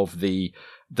experience of the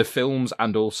films,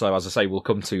 and also, as I say, we'll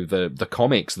come to the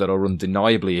comics that are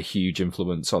undeniably a huge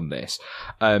influence on this.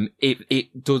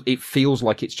 It feels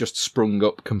like it's just sprung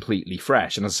up completely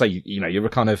fresh. And as I say, you know, you're a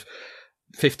kind of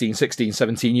 15, 16,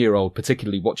 17-year-old,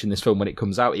 particularly watching this film when it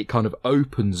comes out, it kind of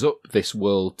opens up this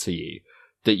world to you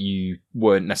that you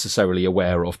weren't necessarily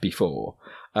aware of before.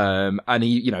 And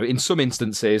you know, in some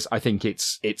instances, I think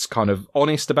it's kind of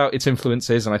honest about its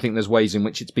influences, and I think there's ways in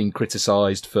which it's been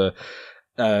criticised for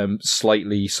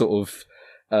slightly sort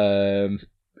of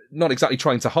not exactly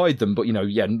trying to hide them, but, you know,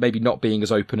 yeah, maybe not being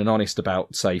as open and honest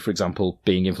about, say, for example,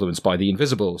 being influenced by The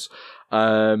Invisibles.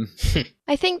 I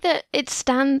think that it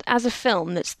stands as a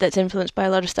film that's influenced by a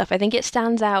lot of stuff. I think it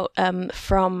stands out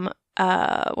from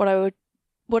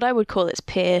what I would call its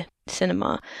peer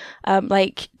cinema,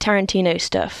 like Tarantino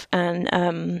stuff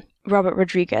and Robert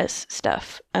Rodriguez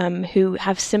stuff, who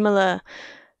have similar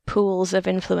pools of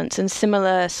influence and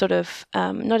similar sort of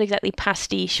not exactly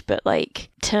pastiche, but like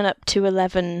turn up to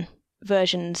 11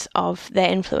 versions of their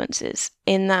influences,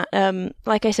 in that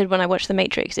like I said, when I watched The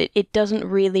Matrix, it doesn't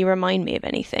really remind me of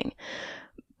anything,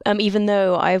 even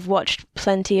though I've watched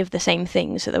plenty of the same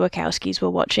things that the Wachowskis were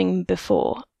watching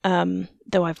before,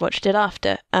 though I've watched it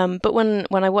after, but when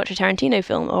I watch a Tarantino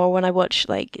film, or when I watch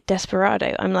like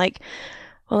Desperado, I'm like,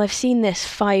 well, I've seen this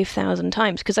 5,000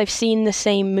 times, because I've seen the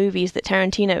same movies that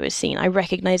Tarantino has seen. I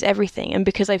recognize everything. And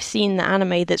because I've seen the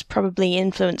anime that's probably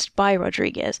influenced by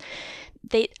Rodriguez,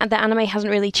 the anime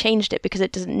hasn't really changed it, because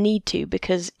it doesn't need to,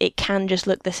 because it can just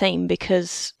look the same,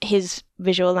 because his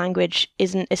visual language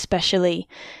isn't especially,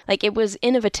 like, it was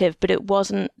innovative, but it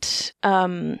wasn't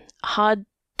hard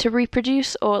to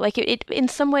reproduce, or like it in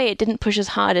some way it didn't push as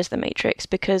hard as The Matrix,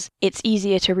 because it's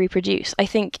easier to reproduce. I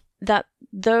think that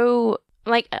though,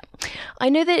 like, I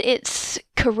know that it's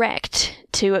correct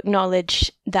to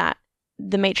acknowledge that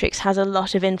The Matrix has a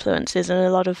lot of influences and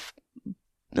a lot of,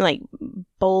 like,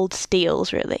 bold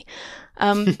steals, really.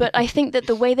 But I think that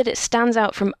the way that it stands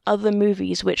out from other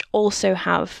movies, which also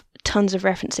have tons of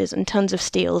references and tons of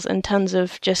steals and tons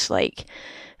of just, like,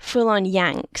 full-on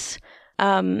yanks,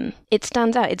 it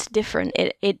stands out. It's different.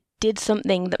 It did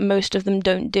something that most of them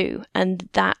don't do, and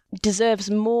that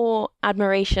deserves more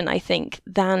admiration, I think,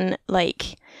 than,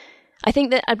 like, I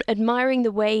think that admiring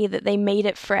the way that they made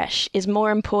it fresh is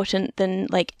more important than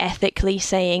like ethically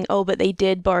saying, oh, but they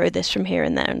did borrow this from here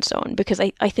and there and so on, because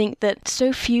I think that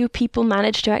so few people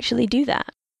manage to actually do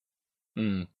that.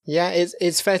 Mm. Yeah,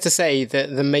 it's fair to say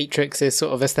that The Matrix is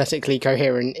sort of aesthetically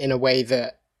coherent in a way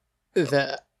that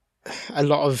a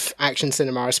lot of action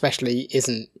cinema especially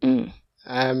isn't. Mm.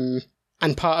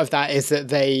 And part of that is that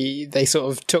they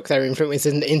sort of took their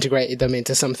influences and integrated them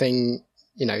into something,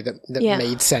 you know, that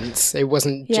made sense. It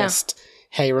wasn't just,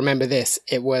 hey, remember this.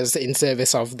 It was in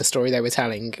service of the story they were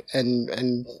telling.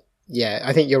 And yeah,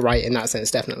 I think you're right in that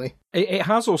sense, definitely. It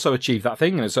has also achieved that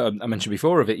thing, as I mentioned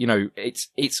before, of it, you know, it's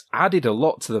added a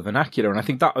lot to the vernacular, and I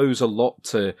think that owes a lot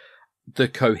to the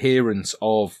coherence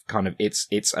of kind of its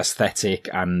aesthetic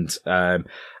and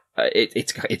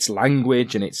its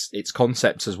language and its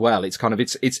concepts as well. It's kind of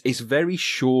it's very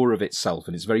sure of itself,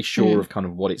 and it's very sure of kind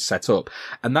of what it's set up,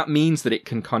 and that means that it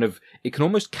can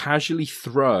almost casually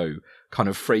throw kind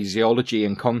of phraseology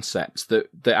and concepts that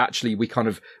actually we kind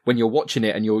of, when you're watching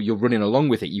it and you're running along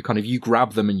with it, you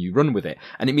grab them and you run with it.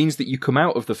 And it means that you come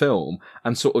out of the film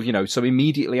and sort of, you know, so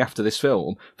immediately after this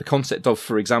film, the concept of,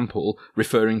 for example,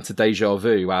 referring to déjà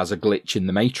vu as a glitch in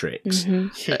the Matrix,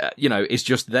 you know, is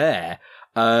just there.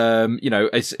 You know,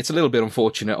 it's a little bit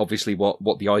unfortunate, obviously,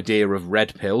 what the idea of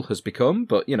red pill has become,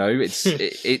 but you know,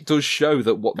 it does show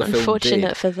that what the film did.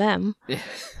 Unfortunate for them.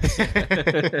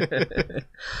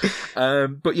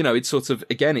 But you know, it's sort of,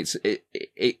 again,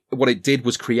 what it did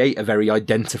was create a very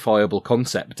identifiable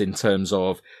concept in terms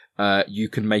of you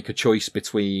can make a choice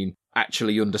between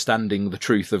actually understanding the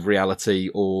truth of reality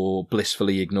or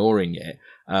blissfully ignoring it.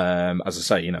 As I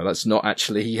say, you know, that's not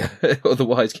actually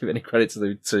otherwise give any credit to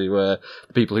the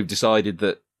people who've decided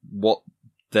that what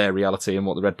their reality and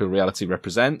what the red pill reality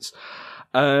represents.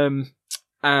 And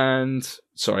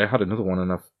sorry, I had another one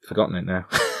and I've forgotten it now.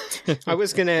 I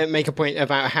was going to make a point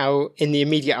about how in the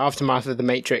immediate aftermath of The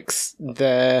Matrix,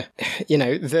 the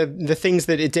things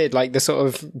that it did, like the sort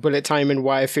of bullet time and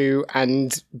wire fu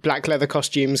and black leather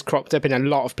costumes cropped up in a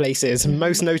lot of places,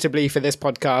 most notably for this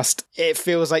podcast. It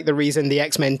feels like the reason the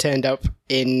X-Men turned up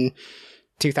in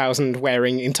 2000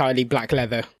 wearing entirely black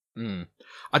leather. Mm.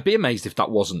 I'd be amazed if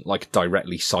that wasn't like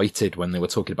directly cited when they were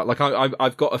talking about, like,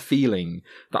 I've got a feeling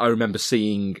that I remember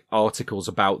seeing articles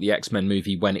about the X-Men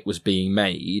movie when it was being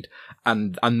made,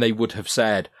 and they would have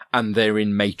said, and they're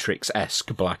in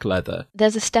Matrix-esque black leather.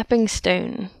 There's a stepping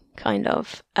stone, kind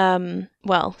of.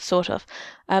 Well, sort of.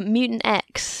 Mutant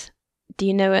X. Do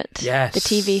you know it? Yes. The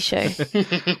TV show.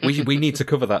 We need to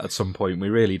cover that at some point. We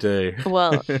really do.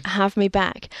 Well, have me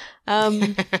back.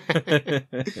 The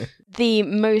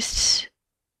most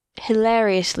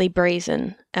hilariously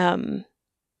brazen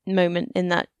moment in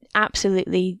that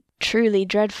absolutely, truly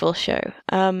dreadful show.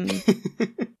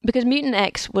 Because Mutant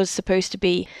X was supposed to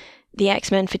be the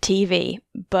X-Men for TV,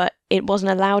 but it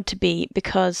wasn't allowed to be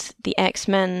because the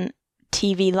X-Men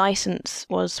TV license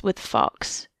was with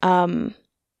Fox.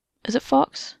 Is it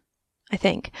Fox? I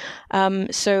think.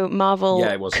 So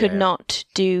Marvel could not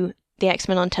do the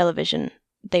X-Men on television.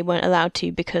 They weren't allowed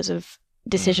to because of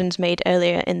decisions made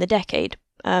earlier in the decade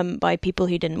by people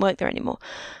who didn't work there anymore.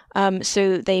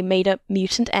 So they made up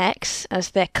Mutant X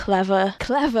as their clever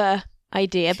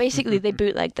idea. Basically, they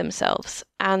bootlegged themselves.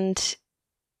 And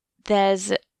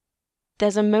there's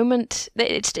a moment,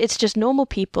 it's just normal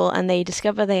people, and they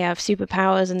discover they have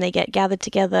superpowers, and they get gathered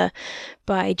together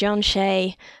by John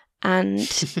Shea, and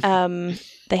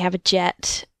they have a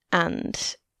jet,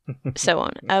 and so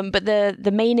on. But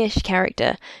the mainish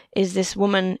character is this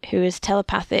woman who is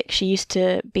telepathic. She used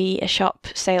to be a shop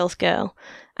sales girl,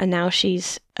 and now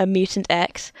she's a Mutant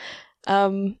X.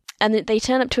 And they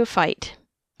turn up to a fight,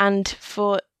 and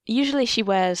usually she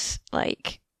wears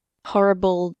like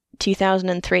horrible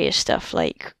 2003-ish stuff,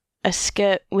 like a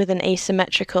skirt with an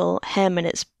asymmetrical hem, and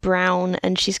it's brown,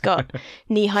 and she's got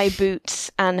knee-high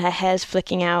boots, and her hair's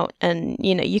flicking out, and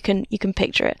you know, you can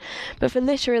picture it. But for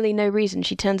literally no reason,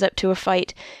 she turns up to a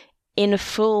fight in a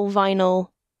full vinyl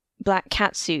black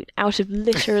catsuit out of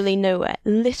literally nowhere,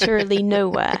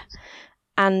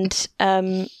 and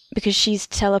because she's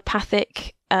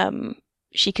telepathic,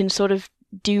 she can sort of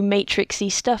do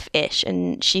Matrixy stuff-ish,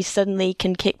 and she suddenly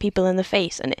can kick people in the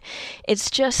face, and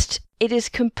it is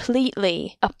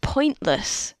completely a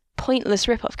pointless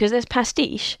rip-off, because there's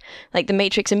pastiche. Like, The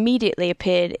Matrix immediately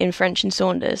appeared in French and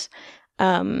Saunders,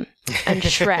 and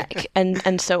Shrek,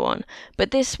 and so on.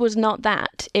 But this was not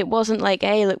that. It wasn't like,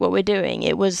 hey, look what we're doing.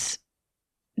 It was,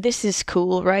 this is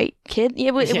cool, right, kid?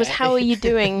 It was how are you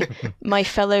doing, my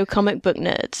fellow comic book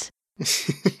nerds?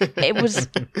 It was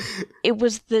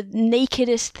the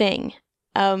nakedest thing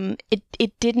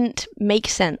it didn't make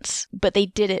sense, but they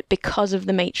did it because of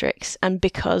the Matrix and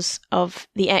because of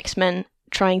the X-Men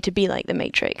trying to be like the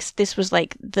Matrix. This was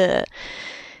like the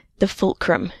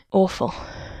fulcrum. Awful.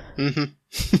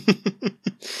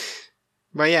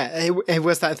 Well, yeah, it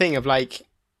was that thing of like,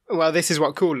 well, this is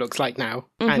what cool looks like now,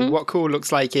 and what cool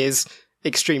looks like is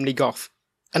extremely goth,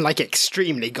 and like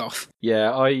extremely goth.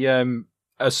 Yeah, I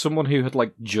as someone who had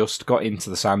like just got into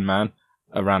the Sandman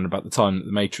around about the time that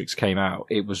the Matrix came out,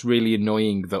 it was really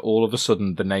annoying that all of a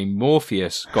sudden the name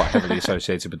Morpheus got heavily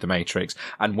associated with the Matrix,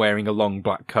 and wearing a long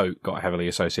black coat got heavily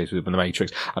associated with the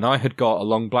Matrix. And I had got a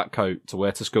long black coat to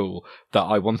wear to school that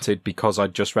I wanted because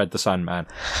I'd just read The Sandman,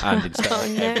 and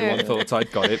instead everyone thought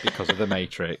I'd got it because of the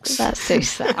Matrix. That's so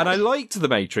sad. And I liked the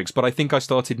Matrix, but I think I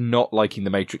started not liking the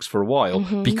Matrix for a while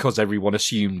because everyone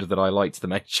assumed that I liked the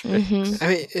Matrix. I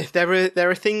mean, there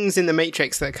are things in the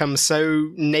Matrix that come so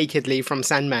nakedly from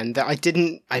Sandman that I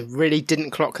really didn't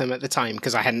clock them at the time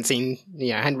because I hadn't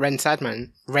read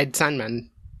Sandman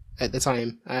at the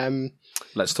time.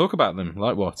 Let's talk about them.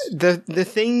 Like what? The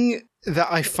thing that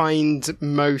I find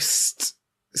most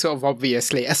sort of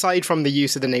obviously, aside from the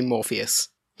use of the name Morpheus,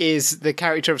 is the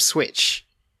character of Switch,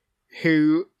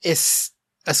 who is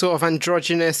a sort of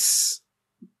androgynous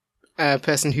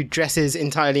person who dresses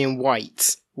entirely in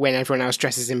white when everyone else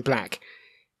dresses in black.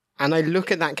 And I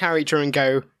look at that character and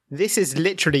go, this is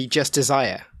literally just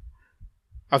Desire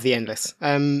of the Endless.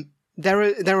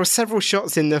 There are several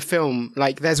shots in the film,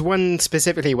 like there's one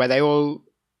specifically where they all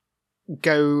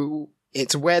go,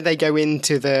 it's where they go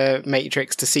into the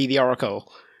Matrix to see the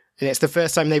Oracle, and it's the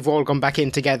first time they've all gone back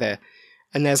in together,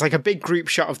 and there's like a big group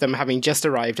shot of them having just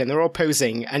arrived, and they're all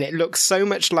posing, and it looks so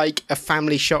much like a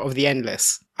family shot of the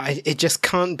Endless. It just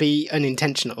can't be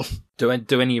unintentional. Do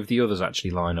any of the others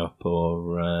actually line up,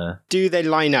 or do they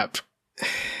line up?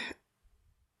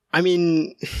 I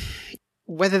mean,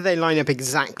 whether they line up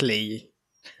exactly,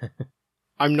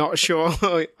 I'm not sure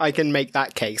I can make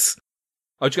that case.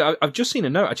 I've just seen a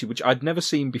note, actually, which I'd never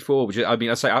seen before, which, I mean,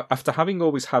 I say, after having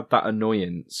always had that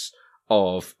annoyance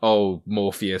of,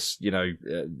 Morpheus,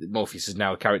 Morpheus is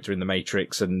now a character in the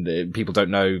Matrix, and people don't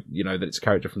know, that it's a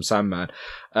character from Sandman.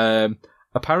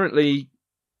 Apparently,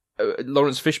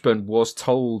 Lawrence Fishburne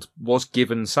was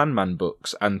given Sandman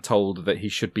books and told that he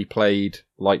should be played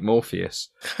like Morpheus.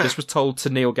 This was told to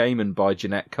Neil Gaiman by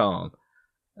Jeanette Kahn.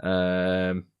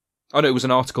 It was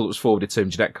an article that was forwarded to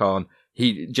him.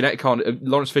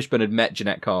 Lawrence Fishburne had met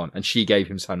Jeanette Kahn, and she gave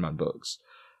him Sandman books.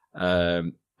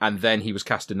 And then he was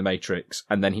cast in The Matrix,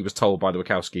 and then he was told by the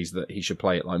Wachowskis that he should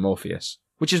play it like Morpheus.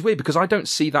 Which is weird, because I don't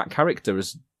see that character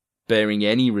as bearing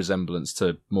any resemblance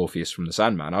to Morpheus from the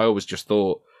Sandman. I always just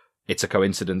thought it's a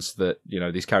coincidence that,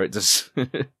 these characters well,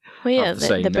 yeah, have the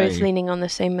same they're both name. leaning on the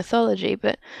same mythology,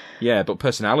 but... Yeah, but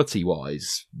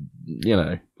personality-wise,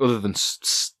 other than...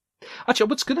 Actually, I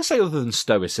was going to say other than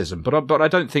stoicism, but I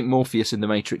don't think Morpheus in The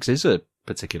Matrix is a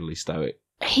particularly stoic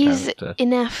He's character.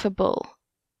 Ineffable.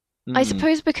 I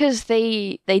suppose because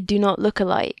they do not look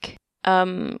alike.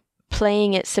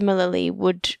 Playing it similarly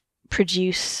would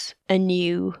produce a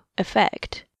new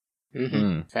effect.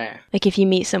 Fair. Like if you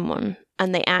meet someone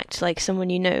and they act like someone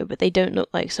you know, but they don't look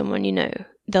like someone you know,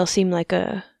 they'll seem like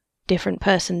a different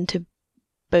person to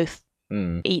both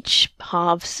each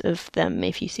halves of them,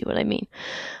 if you see what I mean.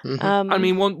 I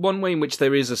mean, one way in which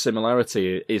there is a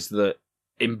similarity is that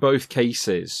in both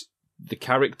cases, the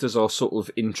characters are sort of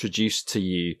introduced to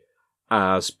you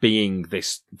as being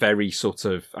this very sort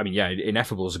of,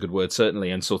 ineffable is a good word, certainly,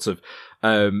 and sort of,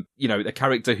 a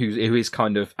character who is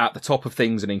kind of at the top of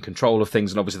things and in control of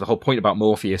things. And obviously the whole point about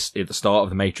Morpheus at the start of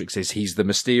The Matrix is he's the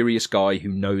mysterious guy who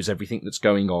knows everything that's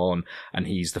going on, and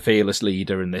he's the fearless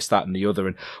leader and this, that, and the other.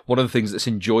 And one of the things that's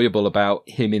enjoyable about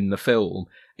him in the film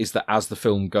is that as the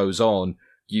film goes on,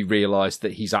 you realise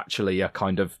that he's actually a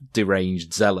kind of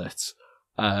deranged zealot,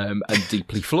 and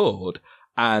deeply flawed.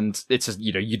 And it's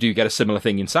you do get a similar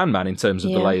thing in Sandman in terms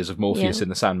of the layers of Morpheus in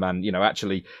the Sandman.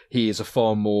 Actually, he is a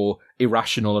far more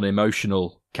irrational and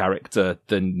emotional character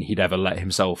than he'd ever let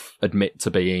himself admit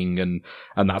to being, and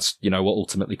that's what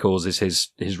ultimately causes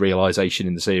his realization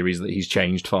in the series that he's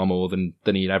changed far more than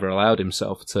he'd ever allowed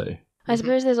himself to. I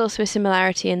suppose there's also a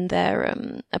similarity in their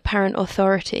apparent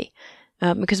authority,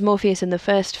 because Morpheus in the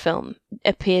first film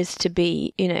appears to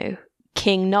be,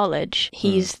 King Knowledge.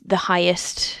 He's the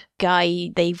highest guy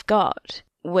they've got,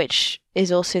 which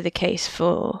is also the case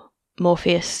for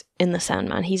Morpheus in the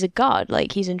Sandman. He's a god,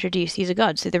 like he's introduced, he's a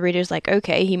god. So the reader's like,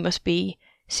 okay, he must be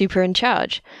super in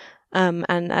charge.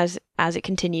 And as it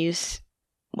continues,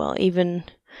 well, even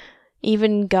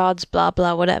even guards, blah,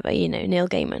 blah, whatever, Neil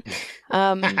Gaiman.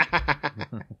 And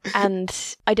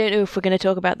I don't know if we're going to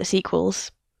talk about the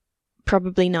sequels.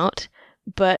 Probably not,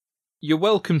 but... You're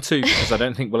welcome to, because I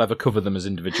don't think we'll ever cover them as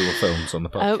individual films on the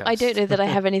podcast. I don't know that I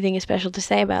have anything special to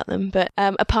say about them, but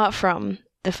apart from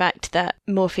the fact that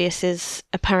Morpheus's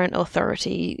apparent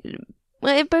authority,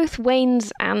 well, it both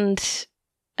wanes and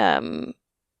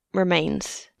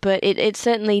remains, but it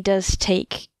certainly does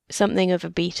take something of a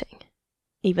beating,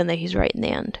 even though he's right in the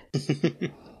end.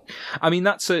 I mean,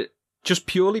 that's just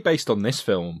purely based on this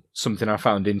film, something I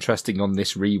found interesting on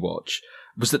this rewatch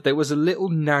was that there was a little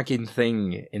nagging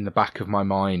thing in the back of my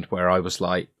mind where I was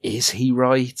like, is he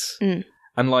right? Mm.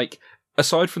 And like,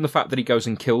 aside from the fact that he goes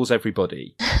and kills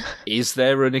everybody, is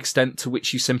there an extent to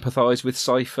which you sympathise with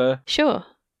Cypher? Sure.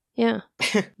 Yeah.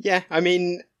 Yeah, I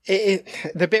mean,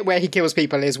 the bit where he kills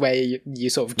people is where you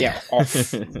sort of get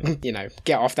off,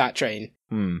 get off that train.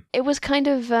 It was kind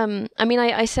of,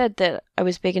 I said that I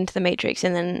was big into The Matrix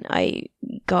and then I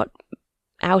got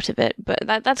out of it, but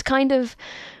that's kind of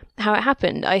how it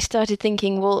happened. I started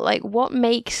thinking, well, like, what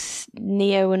makes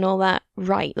Neo and all that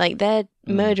right? Like, they're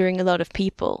murdering a lot of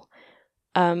people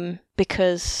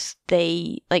because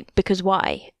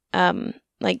why?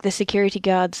 Like, the security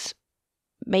guards,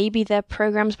 maybe they're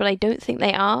programs, but I don't think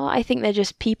they are. I think they're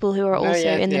just people who are also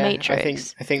in the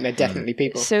Matrix. I think they're definitely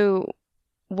people. So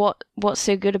what's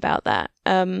so good about that?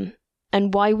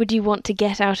 And why would you want to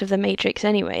get out of the Matrix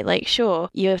anyway? Like, sure,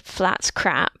 your flat's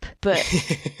crap, but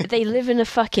they live in a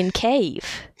fucking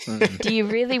cave. Do you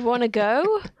really want to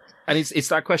go? And it's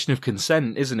that question of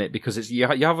consent, isn't it? Because you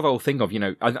have the whole thing of,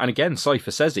 and again,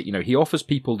 Cypher says it, he offers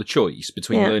people the choice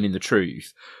between learning the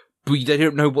truth, but they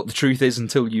don't know what the truth is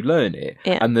until you learn it,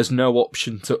 and there's no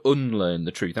option to unlearn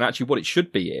the truth. And actually what it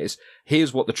should be is,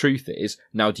 here's what the truth is,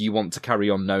 now do you want to carry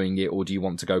on knowing it, or do you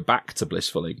want to go back to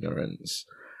blissful ignorance?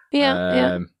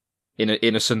 Yeah. In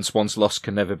innocence once lost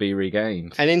can never be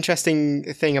regained. An interesting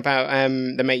thing about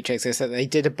The Matrix is that they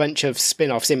did a bunch of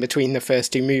spin-offs in between the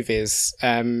first two movies.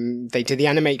 They did the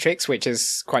Animatrix, which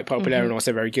is quite popular and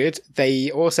also very good.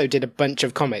 They also did a bunch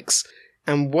of comics.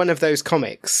 And one of those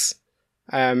comics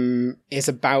is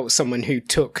about someone who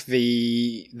took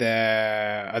the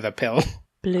other pill.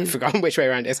 Blue. I've forgotten which way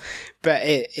around it is. But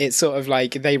it's sort of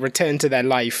like they return to their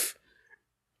life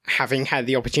having had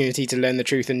the opportunity to learn the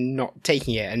truth and not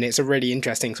taking it. And it's a really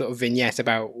interesting sort of vignette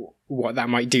about what that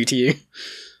might do to you.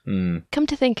 Come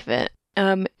to think of it,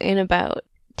 in about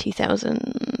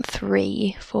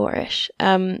 2003, 4-ish,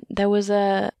 there was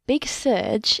a big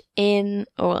surge in,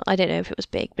 or I don't know if it was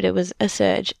big, but it was a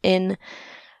surge in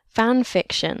fan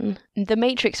fiction, the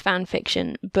Matrix fan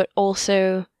fiction, but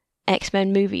also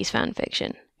X-Men movies fan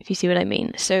fiction, if you see what I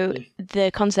mean. So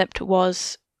the concept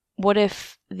was, what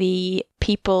if the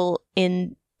people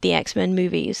in the X-Men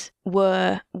movies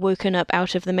were woken up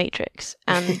out of the Matrix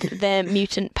and their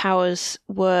mutant powers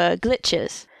were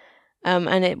glitches?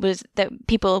 And it was that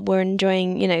people were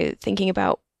enjoying, thinking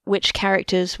about which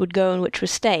characters would go and which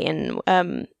would stay.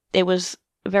 And it was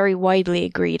very widely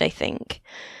agreed, I think,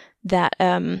 that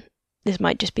this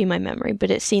might just be my memory, but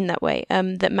it's seen that way,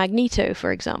 that Magneto,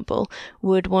 for example,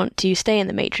 would want to stay in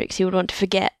the Matrix. He would want to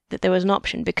forget that there was an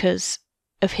option because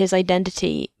of his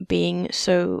identity being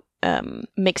so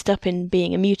mixed up in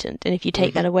being a mutant. And if you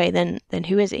take that away, then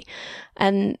who is he?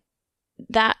 And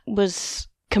that was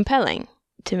compelling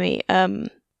to me.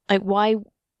 Like, why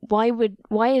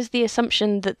is the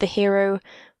assumption that the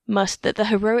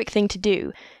heroic thing to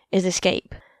do is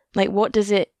escape? Like, what does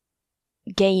it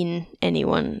gain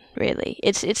anyone, really?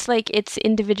 It's like, it's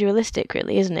individualistic,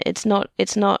 really, isn't it?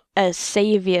 It's not a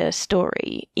savior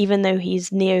story, even though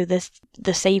he's Neo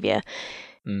the savior.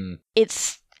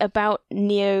 It's about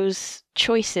Neo's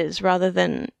choices rather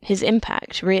than his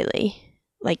impact, really.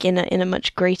 Like, in a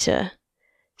much greater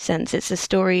sense, it's a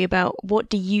story about what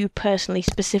do you personally,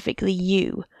 specifically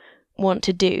you, want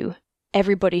to do.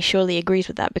 Everybody surely agrees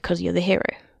with that because you're the hero,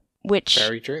 which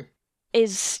very true.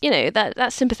 Is,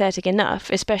 that's sympathetic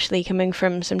enough, especially coming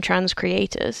from some trans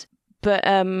creators. But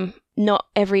not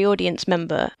every audience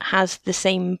member has the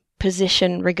same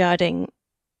position regarding,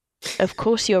 of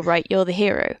course you're right, you're the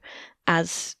hero,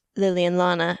 as Lily and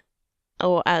Lana,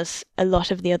 or as a lot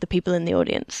of the other people in the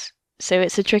audience. So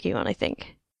it's a tricky one, I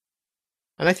think.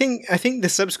 And I think the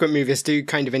subsequent movies do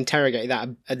kind of interrogate that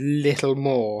a little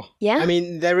more. Yeah. I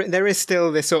mean, there is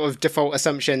still this sort of default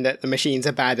assumption that the machines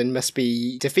are bad and must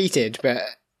be defeated, but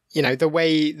the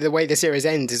way the series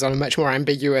ends is on a much more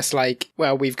ambiguous, like,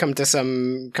 well, we've come to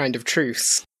some kind of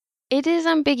truce. It is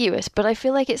ambiguous, but I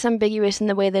feel like it's ambiguous in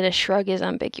the way that a shrug is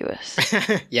ambiguous.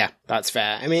 Yeah, that's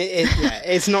fair. I mean,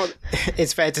 it's not.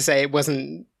 It's fair to say it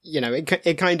wasn't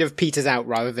it kind of peters out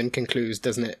rather than concludes,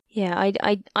 doesn't it? Yeah,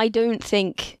 I don't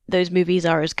think those movies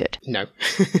are as good. No.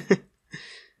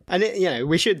 And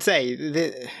we should say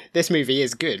this movie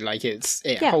is good. Like it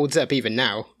holds up even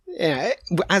now. Yeah,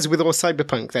 as with all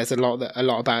cyberpunk, there's a lot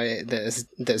about it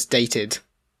that's dated.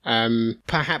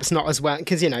 Perhaps not as well,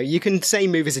 because you can say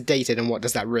movies are dated, and what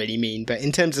does that really mean? But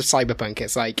in terms of cyberpunk,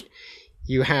 it's like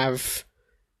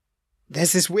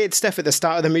there's this weird stuff at the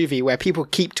start of the movie where people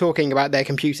keep talking about their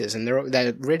computers, and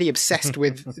they're really obsessed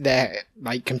with their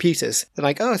computers. They're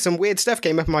like, oh, some weird stuff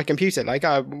came up on my computer. Like,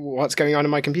 oh, what's going on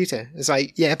in my computer? It's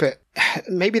like, yeah, but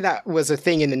maybe that was a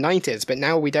thing in the 90s, but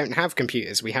now we don't have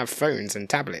computers. We have phones and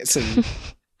tablets, and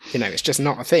it's just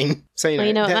not a thing. So well,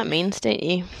 you know what that means, don't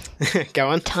you? Go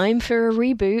on. Time for a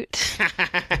reboot.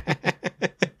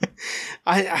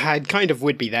 I kind of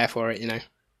would be there for it.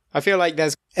 I feel like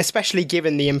there's, especially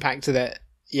given the impact that,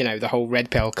 the whole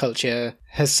red pill culture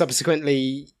has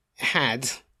subsequently had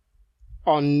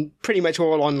on pretty much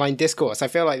all online discourse. I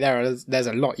feel like there's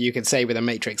a lot you could say with The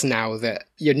Matrix now that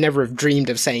you'd never have dreamed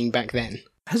of saying back then.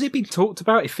 Has it been talked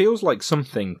about? It feels like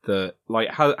something that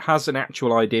has an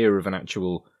actual idea of an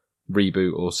actual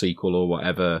reboot or sequel or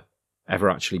whatever ever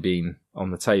actually been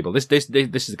on the table. This is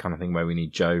the kind of thing where we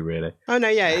need Joe, really. Oh no,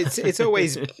 yeah, it's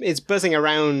always it's buzzing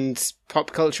around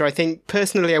pop culture. I think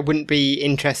personally I wouldn't be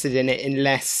interested in it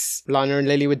unless Lana and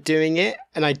Lily were doing it,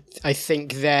 and I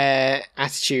think their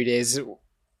attitude is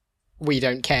we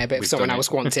don't care, but if someone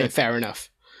else wants it, fair enough.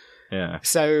 Yeah.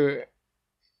 So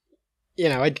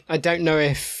I don't know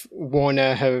if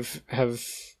Warner have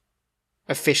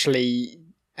officially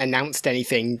announced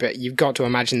anything, but you've got to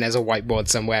imagine there's a whiteboard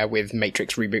somewhere with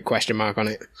Matrix reboot ? On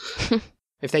it.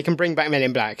 If they can bring back Men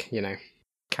in Black,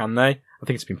 Can they? I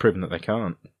think it's been proven that they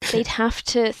can't. They'd have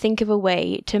to think of a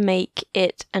way to make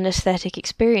it an aesthetic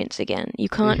experience again. You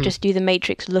can't just do The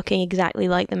Matrix looking exactly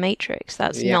like The Matrix.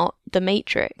 That's not The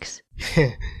Matrix.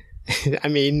 I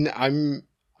mean,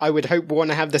 I would hope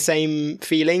Warner have the same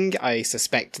feeling. I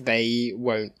suspect they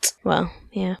won't. Well,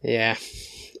 yeah. Yeah.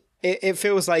 It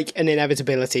feels like an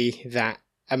inevitability that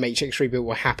a Matrix reboot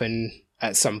will happen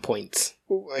at some point.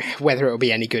 Whether it will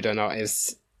be any good or not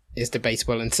is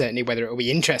debatable, and certainly whether it will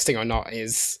be interesting or not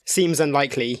seems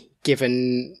unlikely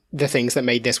given the things that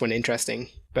made this one interesting.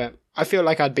 But I feel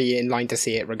like I'd be in line to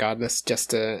see it regardless,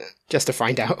 just to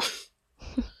find out.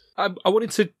 I wanted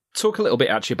to talk a little bit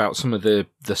actually about some of the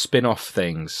spin-off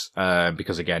things,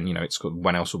 because again, it's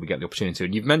when else will we get the opportunity?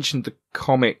 And you've mentioned the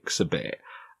comics a bit.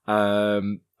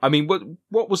 I mean,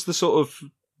 what was the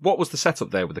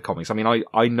setup there with the comics? I mean,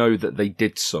 I know that they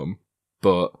did some,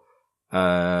 but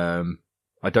I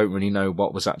don't really know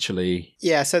what was actually...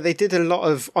 Yeah, so they did a lot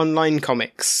of online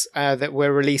comics that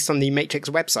were released on the Matrix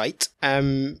website,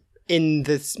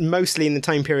 mostly in the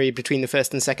time period between the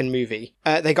first and second movie.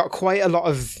 They got quite a lot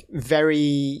of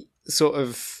very sort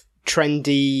of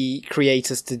trendy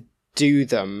creators to do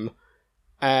them.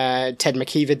 Ted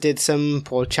McKeever did some,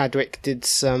 Paul Chadwick did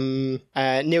some,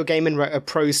 Neil Gaiman wrote a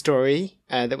prose story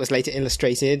that was later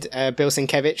illustrated, Bill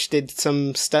Sienkiewicz did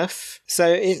some stuff.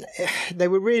 So they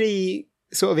were really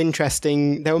sort of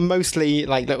interesting. They were mostly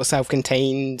like little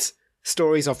self-contained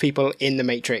stories of people in the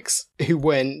Matrix who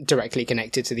weren't directly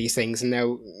connected to these things and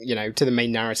to the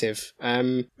main narrative.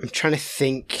 I'm trying to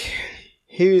think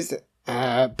who's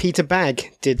Peter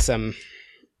Bagge did some.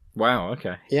 Wow,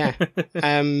 okay. Yeah.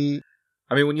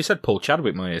 I mean, when you said Paul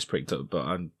Chadwick, my ears pricked up, but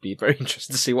I'd be very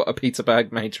interested to see what a Peter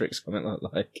Bagge Matrix comic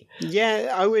looked like.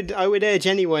 Yeah, I would urge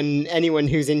anyone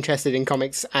who's interested in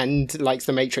comics and likes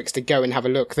the Matrix to go and have a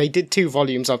look. They did 2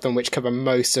 volumes of them, which cover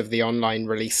most of the online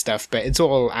release stuff, but it's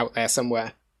all out there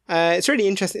somewhere. It's really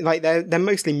interesting. Like they're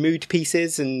mostly mood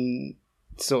pieces and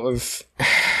sort of.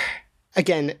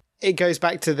 Again, it goes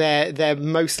back to they're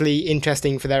mostly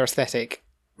interesting for their aesthetic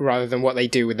rather than what they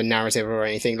do with the narrative or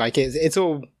anything. Like it's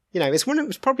all. It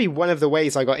was probably one of the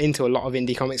ways I got into a lot of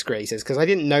indie comics creators, because I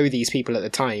didn't know these people at the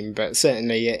time, but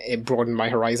certainly it broadened my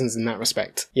horizons in that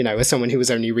respect. As someone who was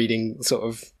only reading sort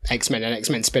of X-Men and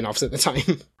X-Men spin-offs at the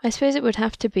time. I suppose it would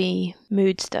have to be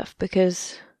mood stuff,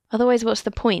 because otherwise what's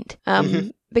the point?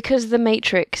 Because The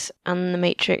Matrix and The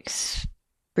Matrix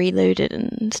Reloaded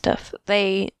and stuff,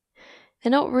 they're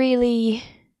not really...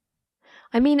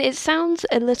 I mean, it sounds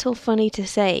a little funny to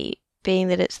say, being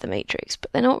that it's The Matrix,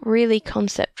 but they're not really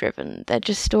concept driven. They're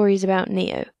just stories about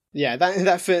Neo. Yeah,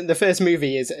 the first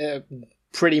movie is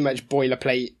pretty much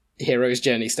boilerplate hero's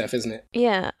journey stuff, isn't it?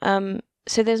 Yeah.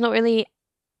 So there's not really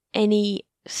any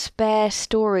spare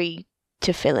story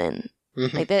to fill in.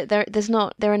 Mm-hmm. Like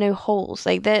there are no holes.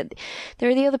 Like there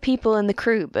are the other people in the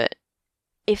crew, but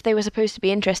if they were supposed to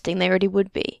be interesting, they already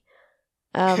would be.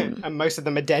 And most of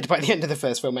them are dead by the end of the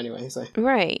first film anyway, so.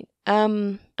 Right. I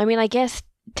mean, I guess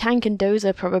Tank and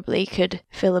Dozer probably could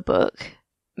fill a book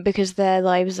because their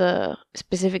lives are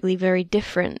specifically very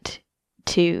different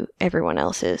to everyone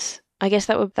else's. I guess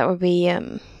that would be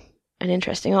an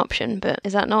interesting option, but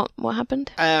is that not what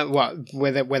happened? What,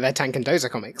 were there Tank and Dozer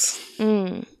comics?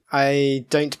 I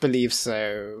don't believe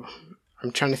so.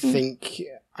 I'm trying to think.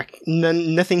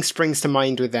 Nothing springs to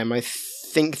mind with them. I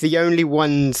think the only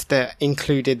ones that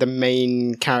included the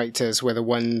main characters were the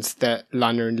ones that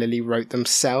Lana and Lily wrote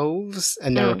themselves,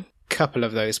 and there are a couple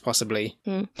of those possibly.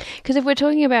 Because if we're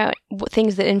talking about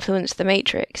things that influenced The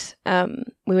Matrix,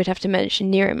 we would have to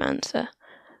mention Neuromancer,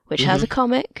 which has a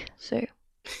comic, so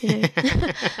you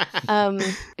know.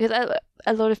 Because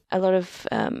a lot of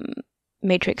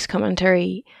Matrix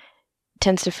commentary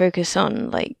tends to focus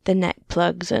on like the neck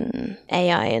plugs and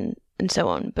AI and so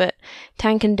on, but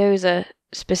Tank and Dozer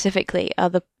specifically are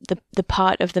the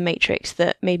part of the Matrix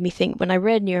that made me think when I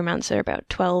read Neuromancer about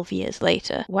 12 years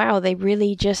later, wow, they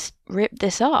really just ripped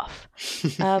this off.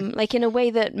 Like in a way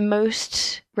that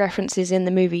most references in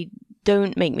the movie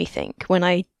don't make me think when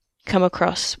I come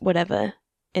across whatever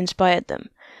inspired them.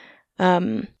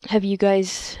 Have you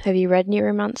read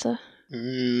Neuromancer?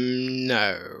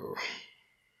 No.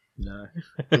 No.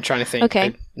 I'm trying to think.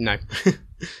 Okay. No.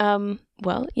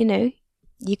 Well, you know,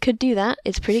 you could do that.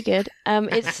 It's pretty good.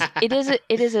 It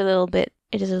is a little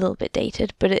bit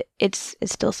dated, but it's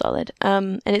still solid.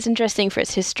 And it's interesting for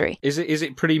its history. Is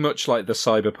it pretty much like the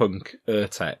cyberpunk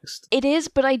text? It is,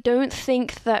 but I don't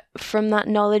think that from that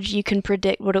knowledge you can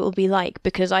predict what it will be like,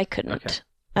 because I couldn't.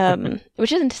 Okay.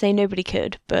 Which isn't to say nobody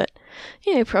could, but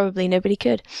you know, probably nobody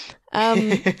could.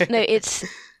 No,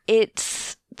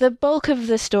 it's the bulk of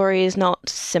the story is not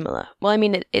similar. Well, I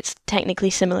mean, it's technically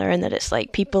similar in that it's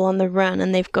like people on the run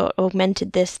and they've got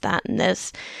augmented this, that,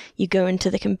 and you go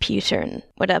into the computer and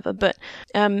whatever. But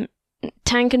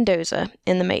Tank and Dozer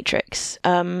in The Matrix,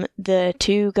 the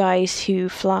two guys who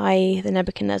fly the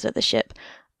Nebuchadnezzar, the ship,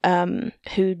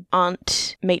 who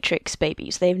aren't Matrix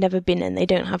babies. They've never been in. They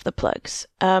don't have the plugs.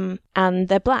 And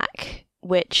they're black,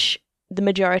 which the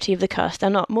majority of the cast are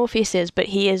not. Morpheus is, but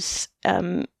he is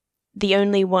the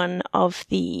only one of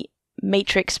the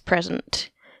Matrix present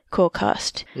core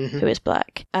cast who is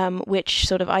black, which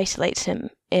sort of isolates him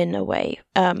in a way,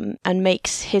 and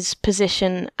makes his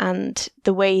position and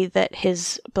the way that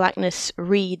his blackness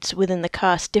reads within the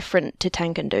cast different to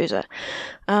Tank and Dozer.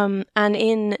 And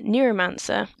in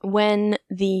Neuromancer, when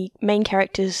the main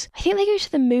characters, I think they go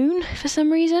to the moon for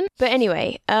some reason, but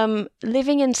anyway,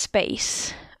 living in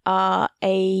space are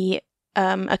a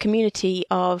community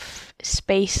of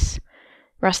space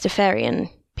Rastafarian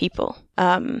people,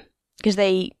 because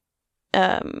they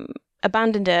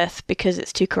abandoned Earth because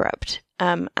it's too corrupt,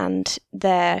 and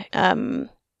their I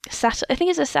think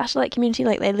it's a satellite community,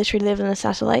 like they literally live in a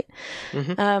satellite,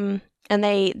 and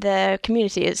their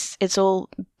community it's all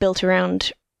built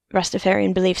around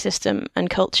Rastafarian belief system and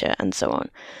culture and so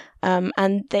on,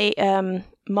 and they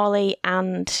Molly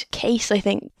and Case, I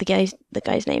think the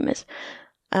guy's name is,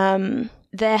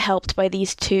 they're helped by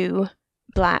these two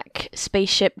black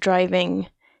spaceship driving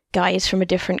guys from a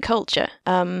different culture,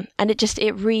 and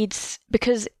it reads,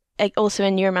 because also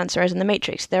in Neuromancer as in The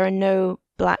Matrix there are no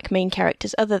black main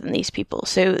characters other than these people,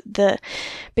 so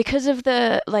because of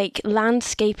the like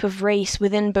landscape of race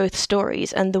within both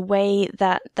stories and the way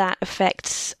that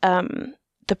affects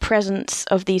the presence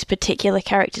of these particular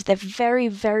characters, they're very,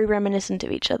 very reminiscent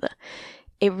of each other.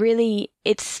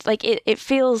 It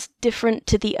feels different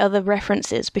to the other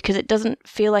references because it doesn't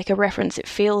feel like a reference. It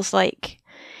feels like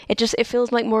it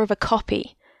feels like more of a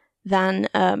copy than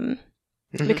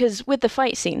because with the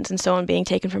fight scenes and so on being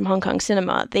taken from Hong Kong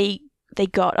cinema, they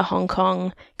got a Hong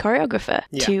Kong choreographer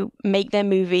to make their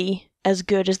movie as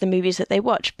good as the movies that they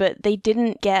watch, but they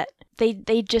didn't get.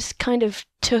 They just kind of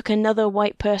took another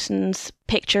white person's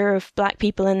picture of black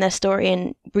people in their story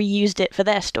and reused it for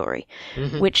their story,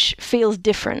 which feels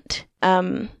different.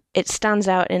 It stands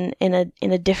out in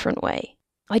a different way.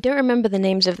 I don't remember the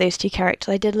names of those two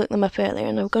characters. I did look them up earlier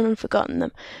and I've gone and forgotten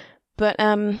them. But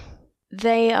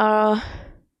they are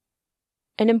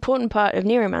an important part of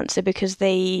Neuromancer because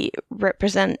they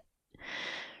represent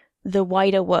the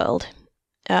wider world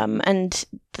and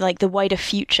like the wider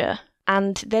future.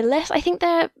 And they're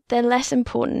less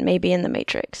important maybe in The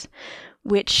Matrix,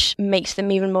 which makes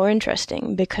them even more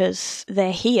interesting because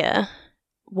they're here.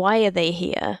 Why are they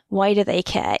here? Why do they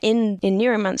care? In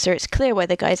Neuromancer, it's clear why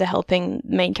the guys are helping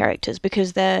main characters,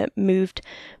 because they're moved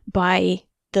by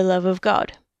the love of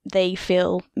God. They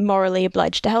feel morally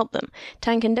obliged to help them.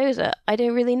 Tank and Dozer, I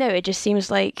don't really know. It just seems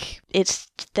like it's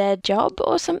their job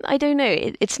or something. I don't know.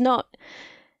 It's not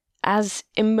as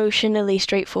emotionally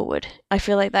straightforward. I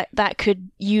feel like that could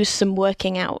use some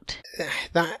working out.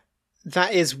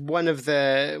 That is one of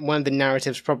the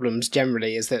narrative's problems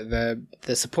generally, is that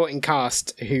the supporting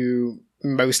cast, who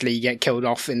mostly get killed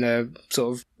off in the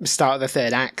sort of start of the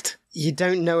third act, you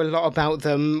don't know a lot about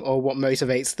them or what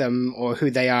motivates them or who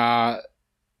they are.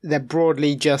 They're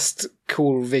broadly just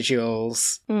cool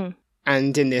visuals.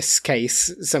 And in this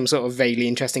case, some sort of vaguely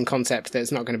interesting concept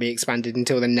that's not going to be expanded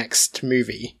until the next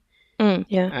movie.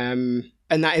 Yeah.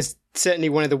 And that is certainly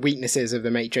one of the weaknesses of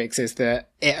The Matrix, is that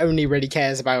it only really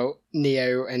cares about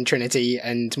Neo and Trinity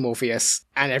and Morpheus,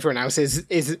 and everyone else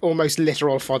is almost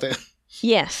literal fodder.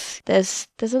 Yes, there's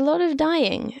a lot of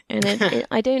dying, and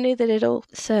I don't know that it all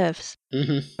serves.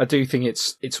 I do think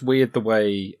it's weird the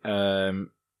way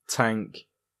Tank,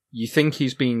 you think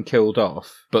he's being killed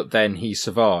off, but then he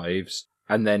survives,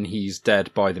 and then he's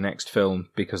dead by the next film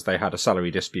because they had a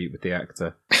salary dispute with the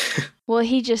actor. Well,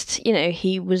 he just,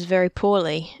 he was very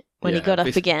poorly when he got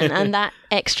up again, and that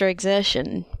extra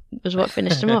exertion was what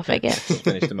finished him off, I guess.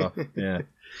 Finished him off, yeah.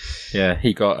 Yeah,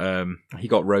 he got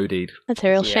roadied. That's a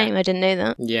real shame. I didn't know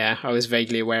that. Yeah, I was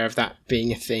vaguely aware of that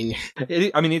being a thing.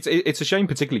 It's a shame,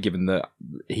 particularly given that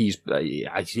he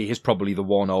is probably the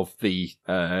one of the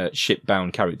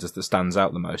ship-bound characters that stands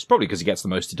out the most. Probably because he gets the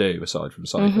most to do, aside from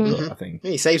Cypher, I think.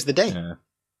 He saves the day.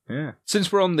 Yeah.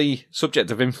 Since we're on the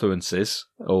subject of influences,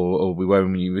 or we were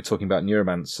when we were talking about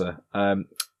Neuromancer,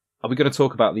 are we going to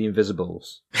talk about The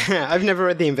Invisibles? I've never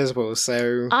read The Invisibles,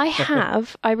 so... I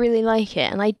have. I really like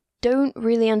it, and I don't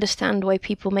really understand why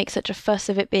people make such a fuss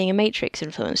of it being a Matrix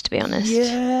influence, to be honest.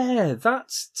 Yeah,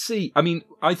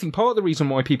 I think part of the reason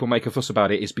why people make a fuss about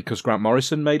it is because Grant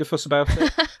Morrison made a fuss about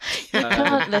it. You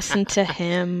can't listen to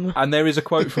him. And there is a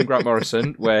quote from Grant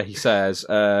Morrison where he says,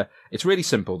 it's really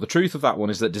simple. The truth of that one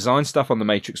is that design staff on The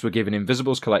Matrix were given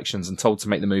Invisibles collections and told to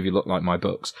make the movie look like my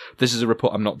books. This is a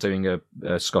report. I'm not doing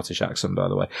a Scottish accent, by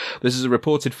the way. This is a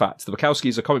reported fact. The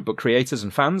Wachowskis are comic book creators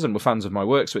and fans, and were fans of my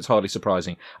work, so it's hardly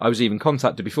surprising. I was even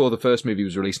contacted before the first movie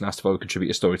was released and asked if I would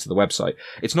contribute a story to the website.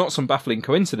 It's not some baffling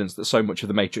coincidence that so much of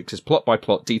The Matrix is plot by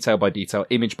plot, detail by detail,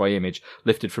 image by image,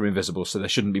 lifted from Invisibles, so there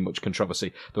shouldn't be much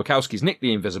controversy. The Wachowskis nicked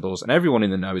the Invisibles, and everyone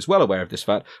in the know is well aware of this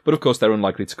fact, but of course they're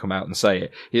unlikely to come out and say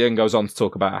it. He then goes on to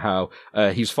talk about how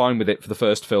he's fine with it for the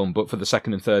first film, but for the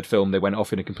second and third film they went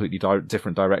off in a completely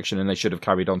different direction and they should have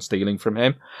carried on stealing from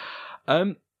him.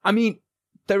 There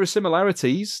are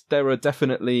similarities. There are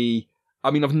definitely...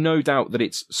 I've no doubt that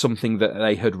it's something that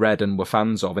they had read and were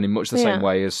fans of, and in much the same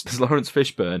way as Lawrence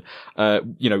Fishburne,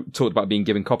 talked about being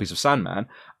given copies of Sandman.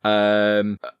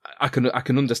 I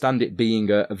can understand it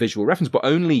being a visual reference, but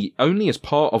only as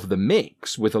part of the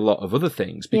mix with a lot of other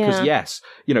things. Because yes,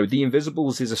 The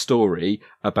Invisibles is a story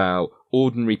about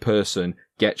ordinary person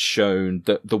gets shown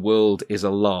that the world is a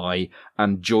lie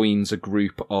and joins a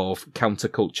group of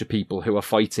counterculture people who are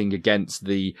fighting against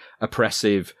the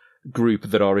oppressive group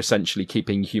that are essentially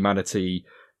keeping humanity,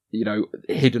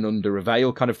 hidden under a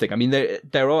veil, kind of thing.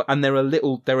 There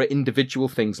are individual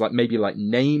things, like maybe like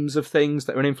names of things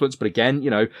that are an influence, but again,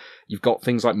 you've got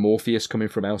things like Morpheus coming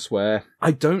from elsewhere.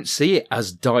 I don't see it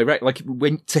as direct. Like,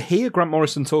 to hear Grant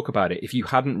Morrison talk about it, if you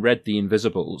hadn't read The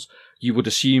Invisibles, you would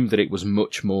assume that it was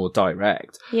much more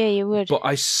direct. Yeah, you would. But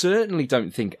I certainly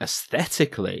don't think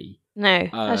aesthetically... No,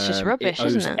 that's just rubbish,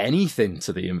 isn't it? Anything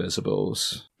to The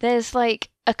Invisibles. There's like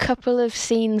a couple of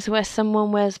scenes where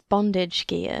someone wears bondage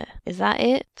gear. Is that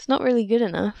it? It's not really good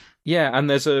enough. Yeah, and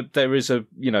there is a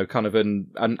kind of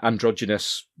an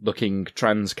androgynous looking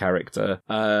trans character.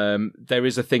 There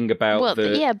is a thing about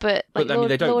but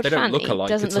Lord, they don't Fanny look alike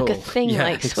doesn't at look all. a thing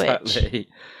like Switch. Exactly.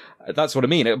 That's what I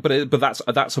mean. But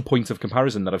that's a point of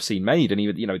comparison that I've seen made, and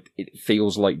even it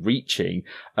feels like reaching.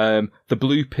 The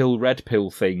blue pill, red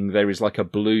pill thing. There is like a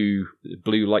blue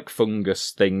like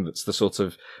fungus thing that's the sort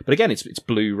of. But again, it's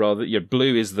blue rather.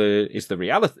 Blue is the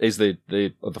reality, is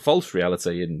the false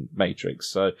reality in Matrix.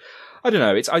 So I don't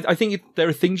know. I think there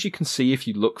are things you can see if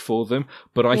you look for them,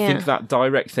 but I think that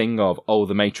direct thing of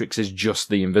The Matrix is just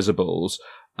The Invisibles.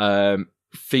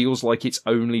 Feels like it's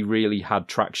only really had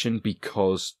traction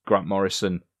because Grant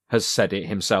Morrison has said it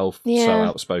himself so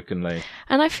outspokenly.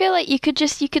 And I feel like you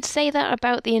could say that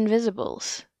about The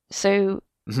Invisibles. So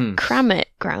cram it,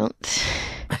 Grant.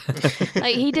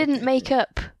 Like, he didn't make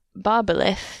up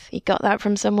Barbalith. He got that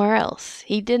from somewhere else.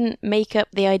 He didn't make up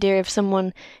the idea of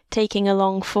someone taking a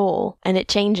long fall and it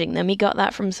changing them. He got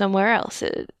that from somewhere else.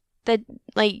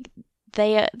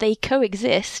 They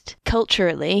coexist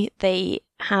culturally. They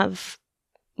have...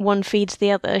 one feeds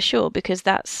the other, sure, because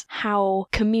that's how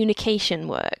communication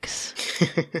works.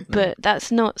 But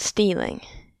that's not stealing.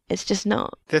 It's just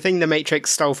not. The thing The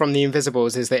Matrix stole from The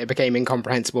Invisibles is that it became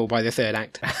incomprehensible by the third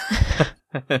act.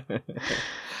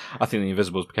 I think The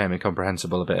Invisibles became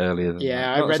incomprehensible a bit earlier than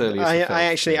Yeah, that.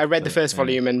 I read the first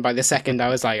volume, and by the second I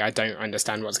was like, I don't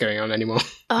understand what's going on anymore.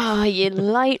 Oh, you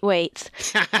lightweights.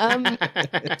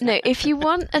 No, if you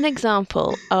want an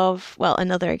example of, well,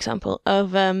 another example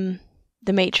of The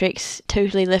Matrix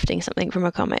totally lifting something from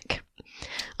a comic,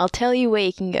 I'll tell you where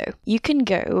you can go. You can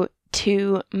go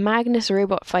to Magnus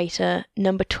Robot Fighter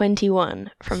number 21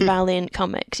 from Valiant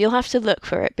Comics. You'll have to look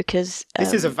for it because...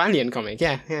 this is a Valiant comic,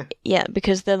 yeah. Yeah,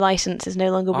 because the license is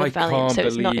no longer with Valiant, so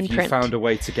it's not in I can't believe print. you found a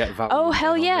way to get Valiant Oh,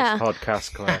 hell yeah. on this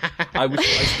podcast, Claire. I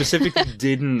specifically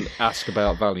didn't ask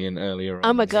about Valiant earlier on.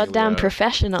 I'm a goddamn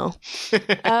professional.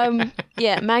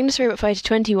 Yeah, Magnus Robot Fighter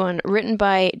 21, written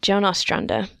by John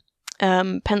Ostrander,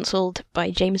 penciled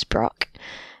by James Brock.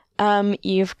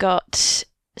 You've got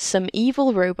some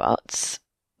evil robots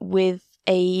with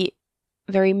a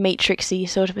very Matrixy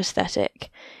sort of aesthetic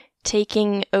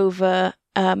taking over,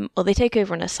 they take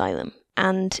over an asylum,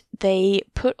 and they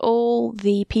put all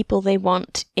the people they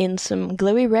want in some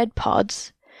glowy red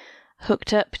pods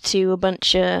hooked up to a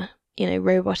bunch of,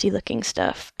 robot-y looking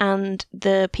stuff, and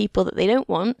the people that they don't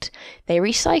want, they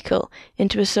recycle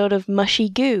into a sort of mushy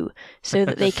goo so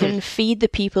that they can feed the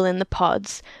people in the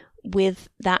pods with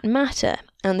that matter.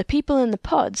 And the people in the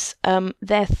pods,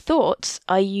 their thoughts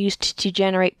are used to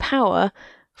generate power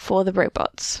for the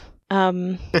robots.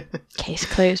 Case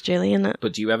closed, really, isn't it?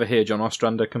 But do you ever hear John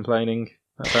Ostrander complaining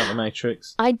about The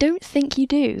Matrix? I don't think you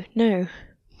do, no.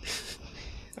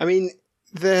 I mean,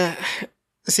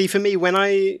 for me, when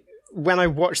I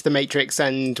watch The Matrix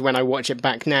and when I watch it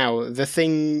back now,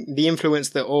 the influence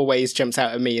that always jumps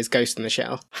out at me is Ghost in the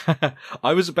Shell.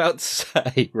 I was about to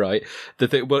say, right, how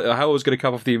I was going to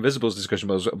cover off the Invisibles discussion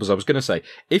was I was going to say,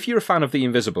 if you're a fan of the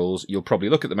Invisibles, you'll probably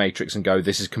look at The Matrix and go,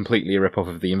 this is completely a rip-off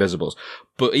of the Invisibles.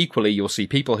 But equally, you'll see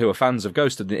people who are fans of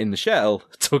Ghost in the Shell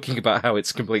talking about how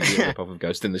it's completely a rip-off of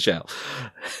Ghost in the Shell.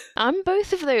 I'm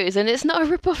both of those, and it's not a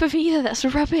rip-off of either. That's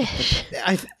rubbish.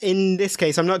 In this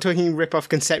case, I'm not talking rip-off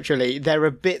conceptually. There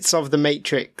are bits of The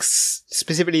Matrix,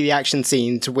 specifically the action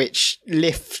scenes, which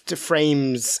lift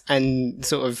frames and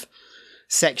sort of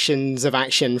sections of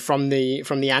action from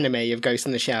the anime of Ghost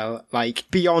in the Shell, like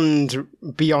beyond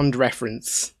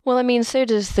reference. Well, I mean, so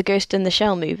does the Ghost in the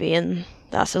Shell movie, and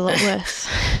that's a lot worse.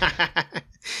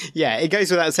 Yeah, it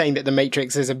goes without saying that The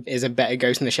Matrix is a better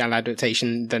Ghost in the Shell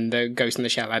adaptation than the Ghost in the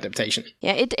Shell adaptation.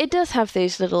 Yeah, it does have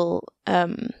those little,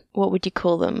 what would you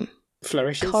call them?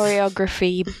 Flourishes?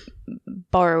 Choreography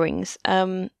borrowings.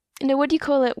 What do you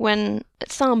call it when...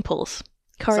 Samples.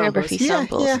 Choreography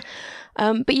samples. Yeah.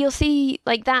 But you'll see,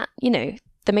 like, that, The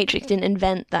Matrix didn't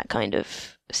invent that kind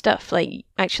of stuff. Like,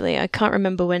 actually, I can't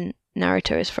remember when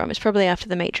Naruto is from. It's probably after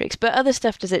The Matrix, but other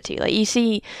stuff does it too. Like, you'll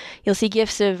see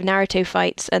gifs of Naruto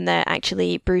fights and they're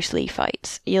actually Bruce Lee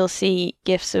fights. You'll see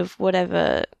gifs of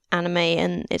whatever anime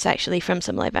and it's actually from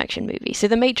some live action movie. So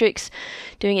The Matrix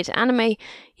doing it to anime,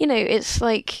 it's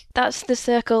like, that's the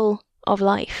circle of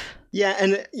life. Yeah,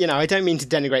 and I don't mean to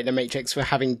denigrate The Matrix for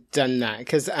having done that,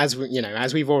 because as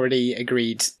we've already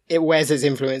agreed, it wears its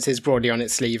influences broadly on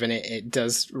its sleeve and it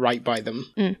does right by them.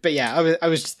 But yeah, I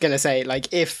was just gonna say, like,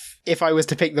 if I was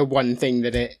to pick the one thing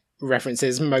that it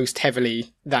references most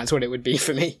heavily, that's what it would be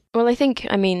for me. Well, I think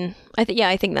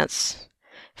that's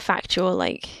factual.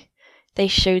 Like, they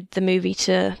showed the movie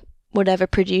to whatever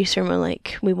producer and were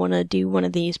like, we want to do one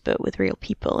of these but with real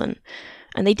people, and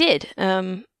they did.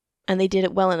 And they did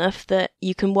it well enough that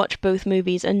you can watch both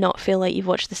movies and not feel like you've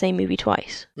watched the same movie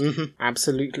twice. Mm-hmm,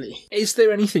 absolutely. Is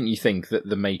there anything you think that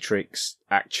The Matrix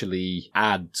actually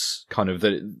adds, kind of,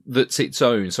 that's its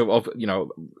own? So,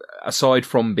 aside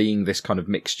from being this kind of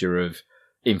mixture of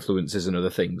influences and other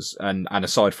things, and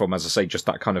aside from, as I say, just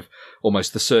that kind of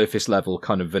almost the surface level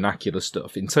kind of vernacular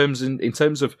stuff, in terms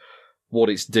of what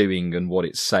it's doing and what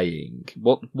it's saying,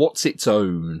 what's its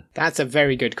own? That's a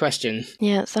very good question.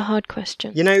 Yeah, it's a hard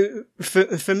question.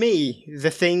 For me, the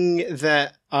thing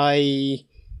that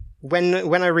when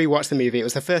I rewatched the movie, it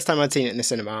was the first time I'd seen it in the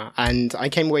cinema, and I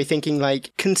came away thinking,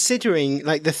 like, considering,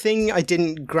 like, the thing I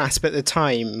didn't grasp at the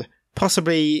time,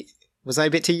 possibly... Was I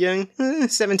a bit too young?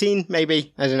 17,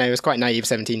 maybe. I don't know, it was quite naive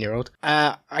 17-year-old.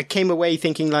 I came away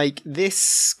thinking, like,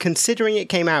 this, considering it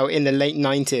came out in the late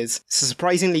 90s, it's a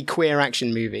surprisingly queer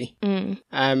action movie.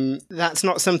 That's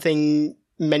not something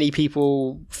many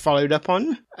people followed up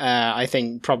on. I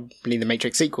think probably the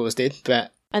Matrix sequels did,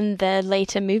 but... And their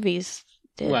later movies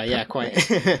did. Well, yeah, quite.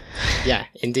 Yeah,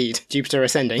 indeed. Jupiter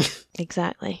Ascending.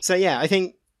 Exactly. So, yeah, I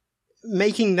think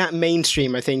making that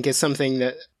mainstream, I think, is something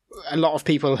that a lot of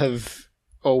people have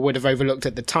or would have overlooked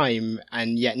at the time,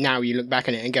 and yet now you look back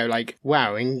on it and go like,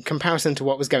 wow, in comparison to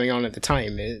what was going on at the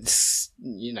time, it's,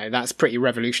 that's pretty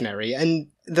revolutionary. And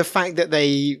the fact that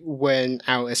they weren't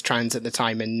out as trans at the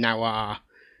time and now are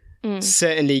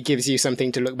certainly gives you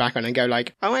something to look back on and go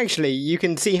like, oh, actually, you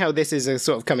can see how this is a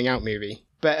sort of coming out movie.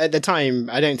 But at the time,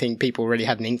 I don't think people really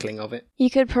had an inkling of it. You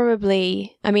could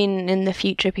probably, in the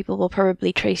future, people will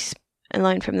probably trace a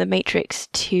line from The Matrix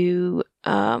to,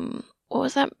 what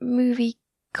was that movie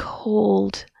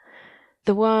called?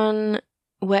 The one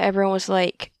where everyone was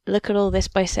like, look at all this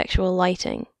bisexual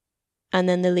lighting. And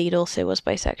then the lead also was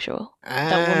bisexual.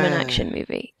 That woman action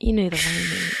movie. You know the one I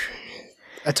mean.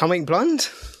 Atomic Blonde?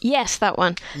 Yes, that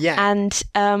one. Yeah.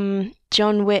 And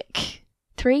John Wick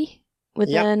 3 with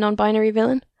the non-binary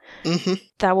villain. Mm-hmm.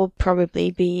 That will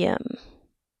probably be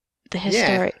the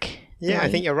historic. Yeah, I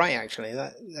think you're right, actually.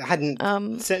 That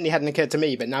certainly hadn't occurred to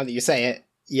me, but now that you say it,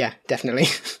 yeah, definitely.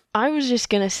 I was just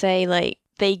going to say, like,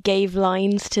 they gave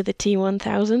lines to the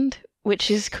T-1000,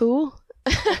 which is cool.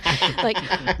 Like,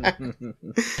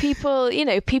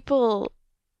 people,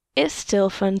 it's still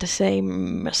fun to say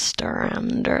Mr.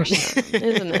 Anderson,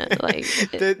 isn't it? Like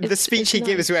the speech he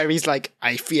gives where he's like,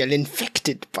 I feel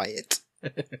infected by it.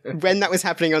 When that was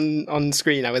happening on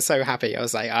screen, I was so happy. I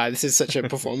was like, this is such a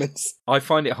performance. I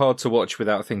find it hard to watch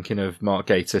without thinking of Mark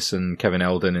Gatiss and Kevin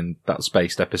Eldon in that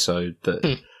Spaced episode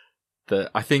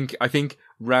that I think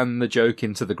ran the joke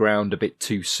into the ground a bit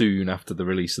too soon after the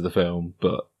release of the film,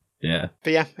 but yeah.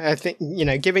 But yeah, I think,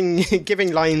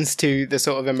 giving lines to the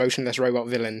sort of emotionless robot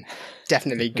villain,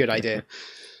 definitely good idea.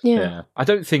 Yeah. I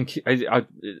don't think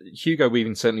Hugo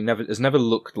Weaving certainly has never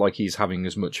looked like he's having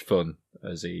as much fun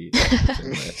as he is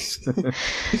in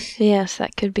this. Yes,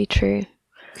 that could be true.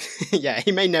 Yeah,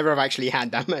 he may never have actually had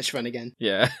that much fun again.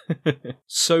 Yeah.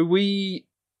 So we've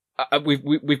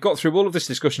got through all of this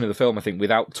discussion of the film, I think,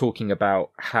 without talking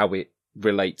about how it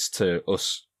relates to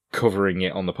us covering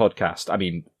it on the podcast. I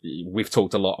mean, we've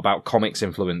talked a lot about comics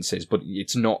influences, but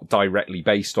it's not directly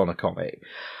based on a comic.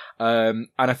 And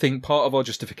I think part of our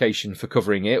justification for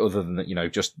covering it, other than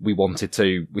that, just we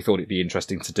thought it'd be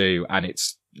interesting to do, and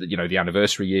it's, the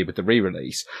anniversary year with the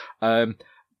re-release.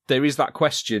 There is that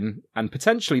question and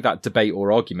potentially that debate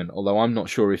or argument, although I'm not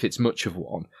sure if it's much of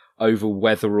one, over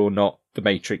whether or not The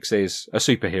Matrix is a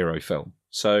superhero film.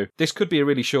 So this could be a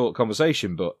really short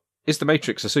conversation, but is The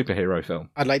Matrix a superhero film?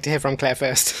 I'd like to hear from Claire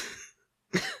first.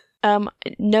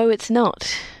 No, it's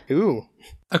not. Ooh.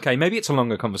 Okay, maybe it's a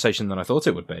longer conversation than I thought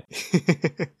it would be.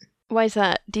 Why is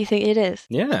that? Do you think it is?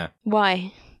 Yeah.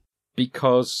 Why?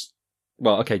 Because,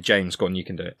 well, okay, James, go on, you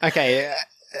can do it. Okay,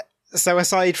 so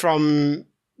aside from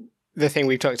the thing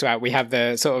we've talked about, we have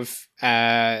the sort of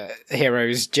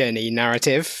hero's journey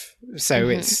narrative. So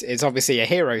it's obviously a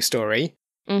hero story.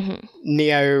 Mm-hmm.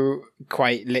 Neo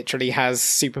quite literally has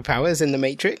superpowers in The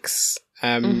Matrix.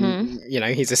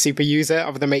 He's a super user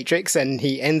of the Matrix, and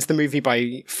he ends the movie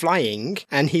by flying,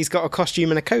 and he's got a costume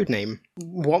and a code name.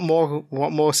 What more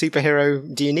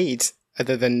superhero do you need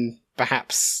other than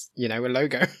perhaps, a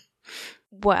logo?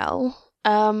 Well,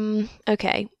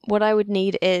 okay. What I would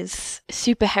need is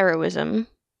superheroism,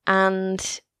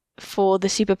 and for the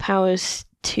superpowers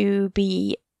to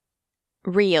be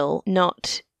real,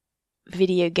 not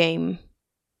video game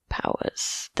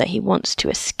powers that he wants to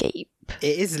escape.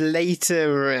 It is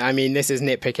later, this is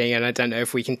nitpicking, and I don't know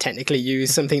if we can technically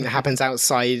use something that happens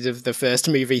outside of the first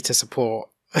movie to support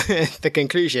the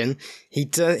conclusion. He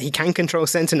can control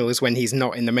Sentinels when he's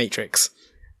not in the Matrix.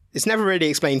 It's never really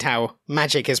explained how.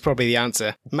 Magic is probably the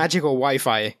answer. Magic or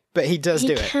Wi-Fi, but he does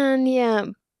do it. He can, yeah,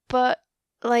 but,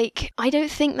 I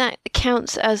don't think that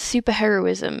counts as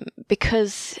superheroism,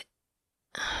 because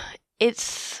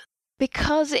it's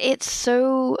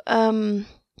so,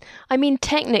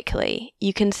 technically,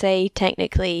 you can say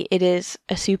technically it is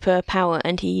a superpower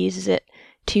and he uses it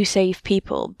to save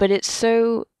people, but it's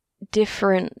so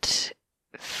different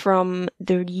from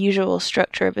the usual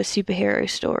structure of a superhero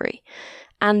story.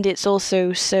 And it's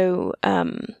also so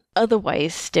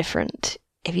otherwise different,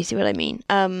 if you see what I mean,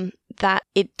 that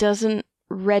it doesn't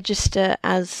register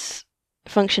as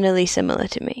functionally similar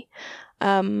to me.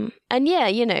 And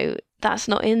yeah, that's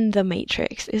not in The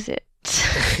Matrix, is it?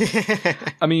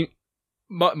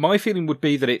 My feeling would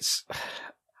be that it's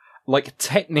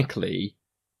technically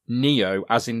Neo,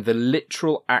 as in the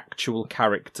literal actual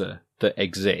character that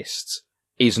exists,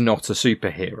 is not a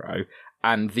superhero,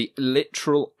 and the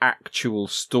literal actual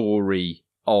story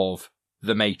of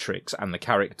The Matrix and the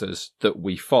characters that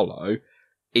we follow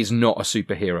is not a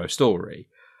superhero story.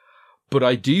 But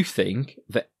I do think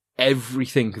that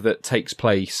everything that takes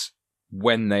place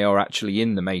when they are actually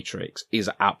in The Matrix is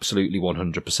absolutely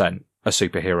 100% a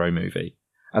superhero movie.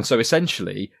 And so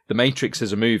essentially, The Matrix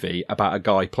is a movie about a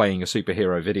guy playing a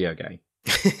superhero video game.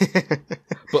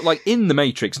 But like in The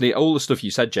Matrix, all the stuff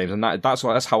you said, James, and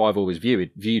that's how I've always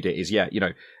viewed it is, yeah, you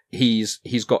know, he's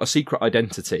got a secret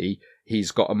identity,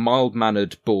 he's got a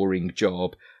mild-mannered, boring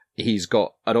job, he's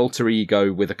got an alter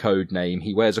ego with a code name,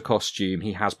 he wears a costume,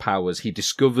 he has powers, he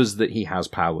discovers that he has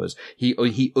powers,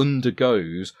 he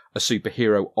undergoes a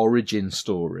superhero origin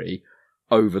story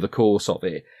over the course of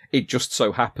it. It just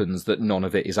so happens that none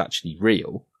of it is actually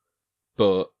real.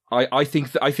 But I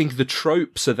think the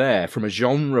tropes are there from a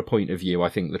genre point of view. I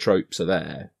think the tropes are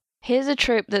there. Here's a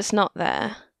trope that's not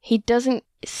there. He doesn't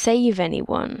save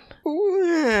anyone.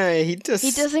 He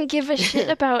doesn't give a shit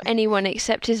about anyone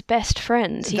except his best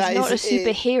friends. He's not a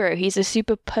superhero. He's a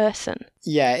super person.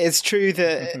 Yeah, it's true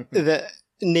that that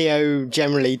Neo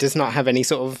generally does not have any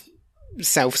sort of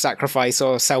self-sacrifice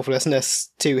or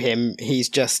selflessness to him. He's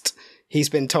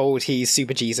been told he's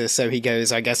Super Jesus, so he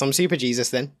goes, I guess I'm Super Jesus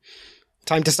then.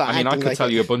 Time to start. I mean, I could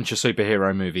tell you a bunch of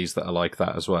superhero movies that are like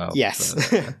that as well. Yes.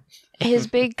 But, his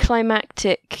big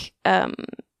climactic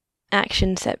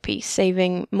action set piece,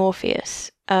 saving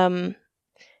Morpheus,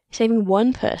 saving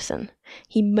one person.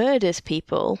 He murders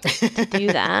people to do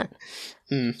that.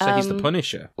 So he's the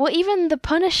Punisher. Well, even the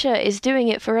Punisher is doing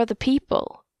it for other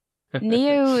people.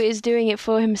 Neo is doing it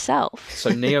for himself. So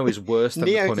Neo is worse than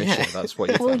the Punisher. Yeah. That's what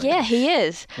you're telling me. Yeah, he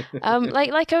is.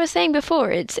 Like I was saying before,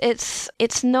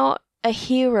 it's not a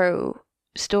hero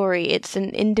story. It's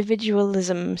an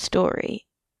individualism story.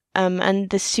 And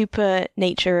the super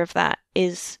nature of that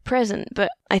is present,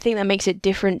 but I think that makes it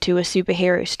different to a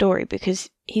superhero story because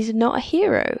he's not a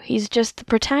hero. He's just the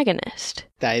protagonist.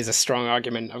 That is a strong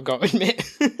argument, I've got to admit.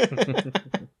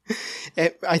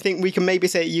 I think we can maybe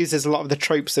say it uses a lot of the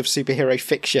tropes of superhero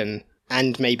fiction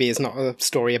and maybe is not a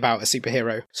story about a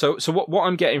superhero. So what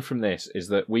I'm getting from this is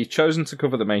that we've chosen to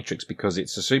cover The Matrix because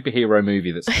it's a superhero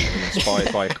movie that's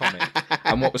inspired by a comic.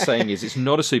 And what we're saying is it's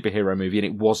not a superhero movie and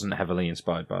it wasn't heavily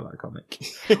inspired by that comic.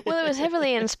 Well, it was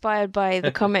heavily inspired by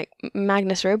the comic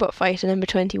Magnus Robot Fighter number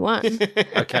 21.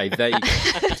 Okay, there you go.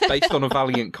 It's based on a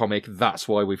Valiant comic. That's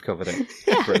why we've covered it.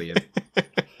 Yeah. Brilliant.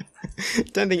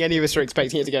 Don't think any of us were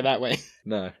expecting it to go that way.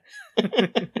 No.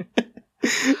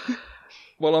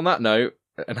 Well, on that note,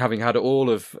 and having had all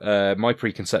of my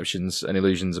preconceptions and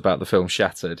illusions about the film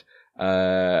shattered,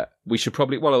 we should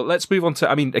probably... Well, let's move on to...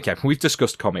 I mean, okay, we've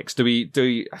discussed comics. Do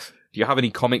you have any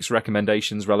comics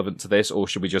recommendations relevant to this, or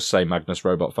should we just say Magnus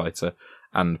Robot Fighter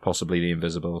and possibly The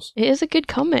Invisibles? It is a good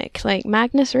comic. Like,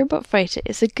 Magnus Robot Fighter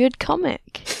is a good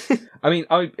comic. I mean,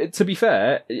 to be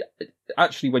fair...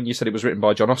 Actually, when you said it was written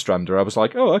by John Ostrander, I was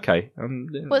like, oh, okay.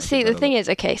 Well, see, the thing is,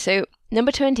 okay, so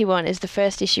number 21 is the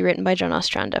first issue written by John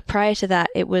Ostrander. Prior to that,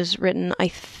 it was written, I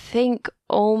think,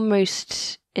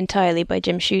 almost entirely by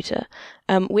Jim Shooter,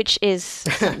 which is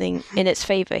something in its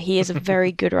favour. He is a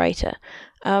very good writer.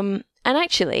 And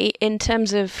actually, in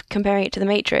terms of comparing it to The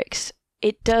Matrix,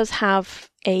 it does have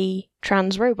a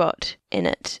trans robot in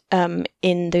it,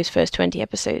 in those first 20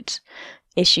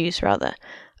 issues.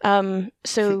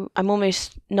 So I'm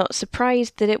almost not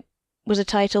surprised that it was a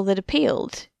title that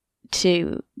appealed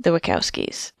to the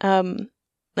Wachowskis.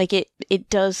 Like it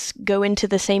does go into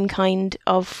the same kind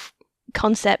of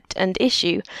concept and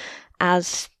issue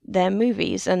as their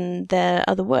movies and their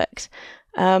other works.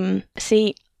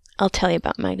 See, I'll tell you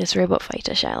about Magnus Robot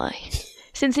Fighter, shall I?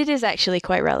 Since it is actually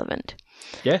quite relevant.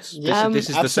 Yes, this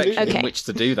is the section in which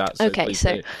to do that.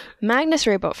 So Magnus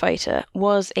Robot Fighter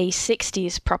was a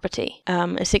 60s property, a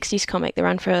 60s comic that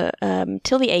ran for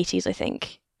till the 80s, I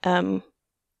think.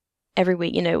 Every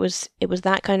week, it was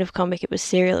that kind of comic. It was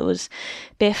serial. It was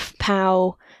Biff,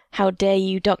 Pow, how dare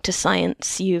you, Dr.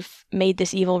 Science, you've made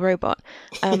this evil robot.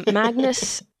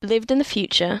 Magnus lived in the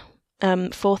future,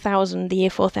 the year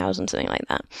 4000, something like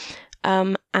that.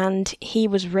 And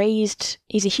he's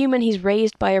a human, he's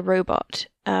raised by a robot,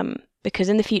 because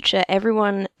in the future,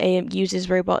 everyone uses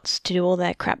robots to do all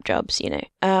their crap jobs,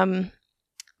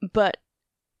 But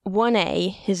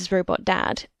 1A, his robot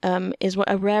dad, is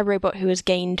a rare robot who has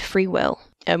gained free will,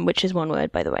 which is one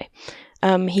word, by the way.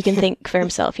 He can think for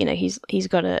himself, he's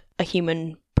got a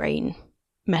human brain,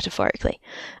 metaphorically.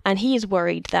 And he is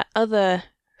worried that other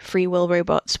free will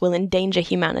robots will endanger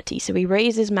humanity, so he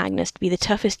raises Magnus to be the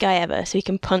toughest guy ever so he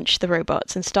can punch the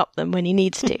robots and stop them when he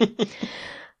needs to.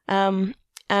 And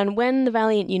when the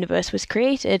Valiant universe was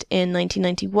created in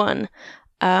 1991,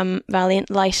 Valiant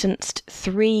licensed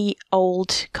 3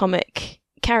 old comic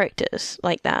characters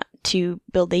like that to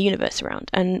build their universe around,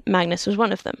 and Magnus was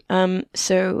one of them.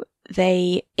 So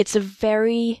it's a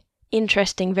very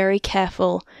interesting, very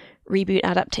careful reboot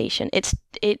adaptation.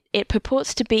 It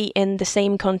purports to be in the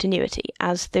same continuity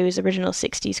as those original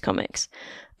 60s comics.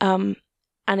 And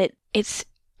it's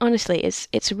honestly,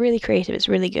 it's really creative. It's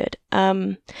really good.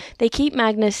 They keep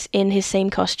Magnus in his same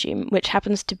costume, which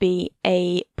happens to be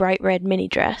a bright red mini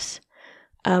dress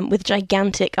with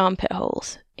gigantic armpit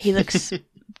holes. He looks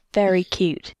very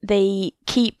cute. They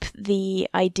keep the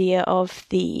idea of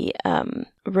the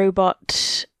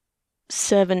robot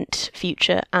servant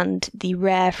future and the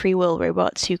rare free will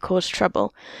robots who cause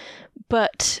trouble,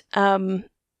 but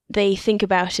they think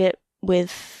about it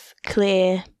with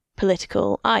clear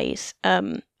political eyes.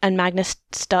 And Magnus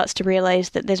starts to realize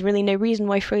that there's really no reason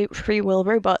why free will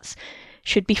robots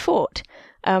should be fought.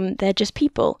 They're just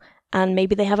people, and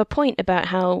maybe they have a point about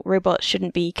how robots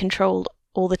shouldn't be controlled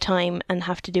all the time and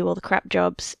have to do all the crap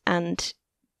jobs, and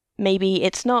maybe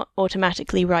it's not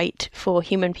automatically right for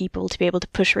human people to be able to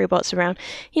push robots around.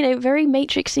 Very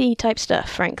Matrix-y type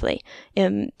stuff, frankly.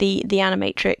 The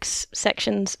Animatrix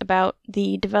sections about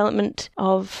the development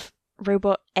of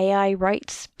robot AI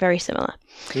rights, very similar.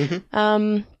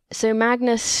 Mm-hmm. So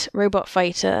Magnus Robot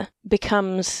Fighter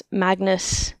becomes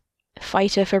Magnus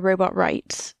Fighter for Robot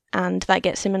Rights, and that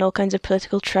gets him in all kinds of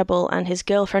political trouble, and his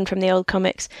girlfriend from the old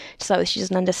comics decides she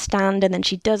doesn't understand, and then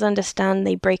she does understand.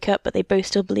 They break up, but they both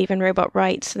still believe in robot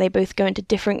rights, so they both go into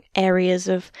different areas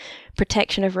of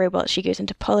protection of robots. She goes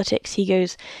into politics, he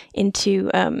goes into,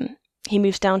 he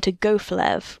moves down to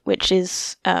Goflev, which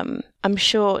is, I'm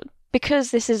sure,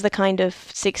 because this is the kind of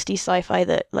 60s sci-fi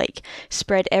that,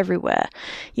 spread everywhere,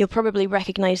 you'll probably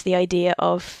recognize the idea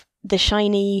of the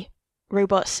shiny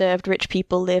robot-served rich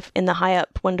people live in the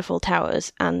high-up wonderful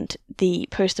towers, and the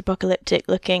post-apocalyptic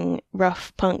looking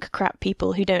rough punk crap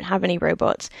people who don't have any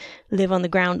robots live on the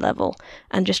ground level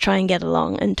and just try and get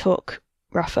along and talk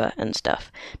rougher and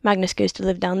stuff. Magnus goes to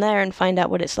live down there and find out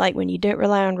what it's like when you don't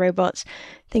rely on robots,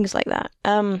 things like that.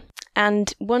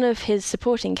 And one of his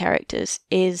supporting characters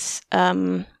is,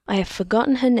 I have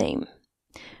forgotten her name,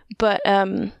 but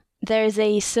there is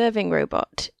a serving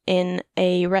robot in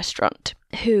a restaurant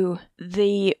who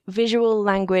the visual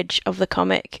language of the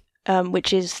comic,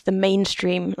 which is the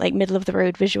mainstream,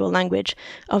 middle-of-the-road visual language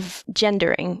of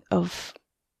gendering of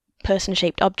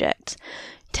person-shaped objects,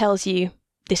 tells you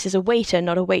this is a waiter,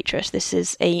 not a waitress. This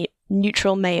is a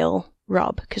neutral male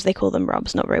Rob, because they call them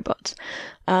Robs, not robots.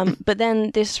 But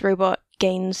then this robot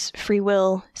gains free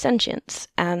will sentience,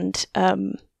 and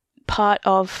part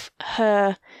of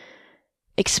her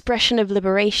expression of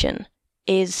liberation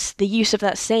is the use of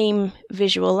that same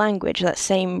visual language, that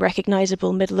same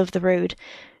recognizable middle-of-the-road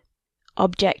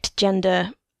object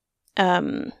gender,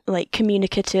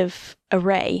 communicative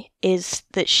array, is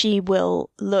that she will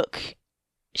look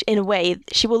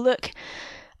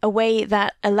a way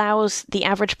that allows the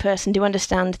average person to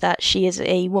understand that she is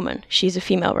a woman. She's a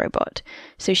female robot.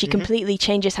 So she completely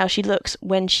changes how she looks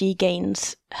when she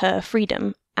gains her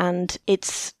freedom. And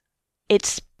it's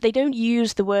they don't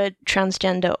use the word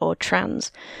transgender or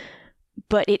trans,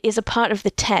 but it is a part of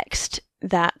the text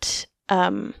that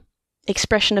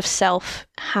expression of self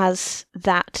has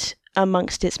that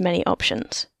amongst its many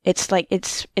options. It's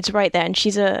right there, and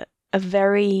she's a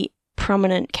very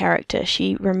prominent character.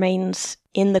 She remains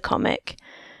in the comic.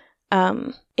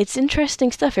 It's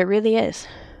interesting stuff, it really is.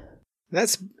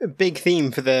 That's a big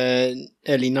theme for the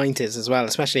early 90s as well,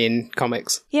 especially in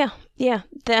comics. Yeah.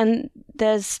 Then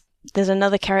there's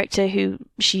another character who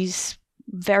she's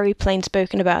very plain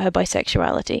spoken about her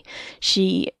bisexuality.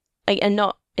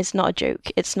 It's not a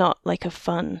joke. It's not like a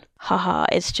fun haha.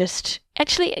 It's just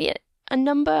actually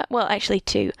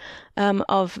two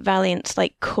of Valiant's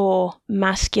core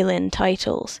masculine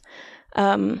titles.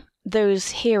 Those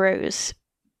heroes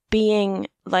being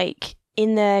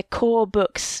in their core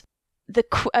books,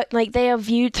 they are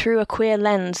viewed through a queer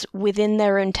lens within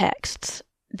their own texts.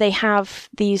 They have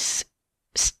these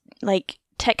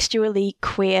textually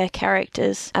queer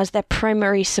characters as their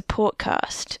primary support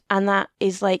cast, and that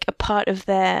is a part of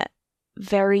their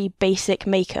very basic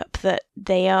makeup, that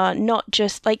they are not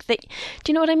just do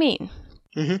you know what I mean?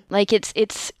 Mm-hmm.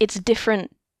 It's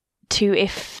different to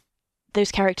if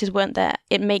those characters weren't there.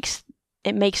 It makes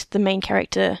the main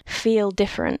character feel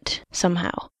different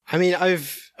somehow. I mean,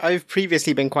 I've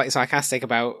previously been quite sarcastic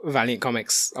about Valiant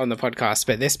Comics on the podcast,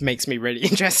 but this makes me really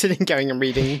interested in going and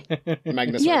reading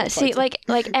Magnus. Yeah, see, like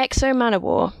Exo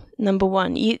Manowar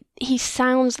 #1. He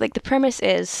sounds like the premise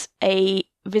is a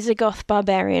Visigoth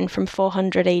barbarian from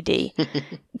 400 AD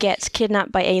gets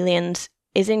kidnapped by aliens,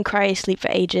 is in cryosleep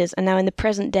for ages, and now in the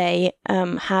present day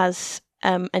has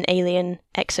an alien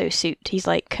exosuit. He's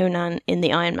like Conan in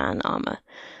the Iron Man armor.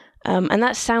 And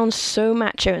that sounds so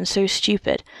macho and so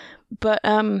stupid, but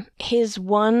his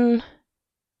one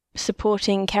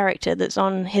supporting character that's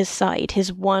on his side,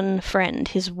 his one friend,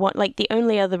 the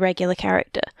only other regular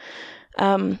character,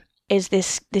 is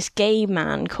this gay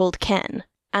man called Ken.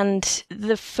 And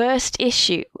the first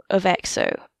issue of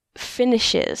EXO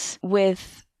finishes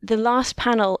with the last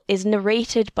panel is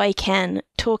narrated by Ken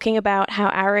talking about how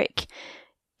Arik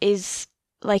is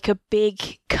like a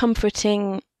big,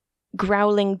 comforting,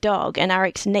 growling dog and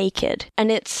Arik's naked.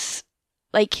 And it's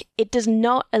like, it does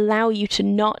not allow you to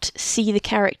not see the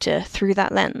character through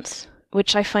that lens,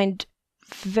 which I find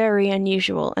very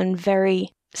unusual and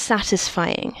very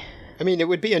satisfying. I mean, it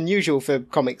would be unusual for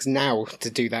comics now to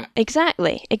do that.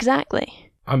 Exactly.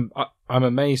 I'm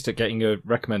amazed at getting a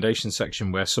recommendation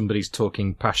section where somebody's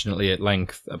talking passionately at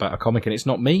length about a comic and it's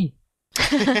not me.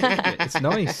 It's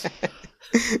nice.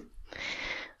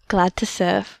 Glad to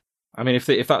serve. I mean, if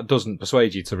that doesn't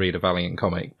persuade you to read a Valiant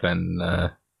comic, then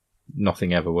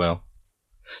nothing ever will.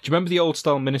 Do you remember the old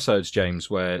style minisodes, James,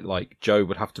 where like Joe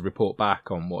would have to report back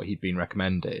on what he'd been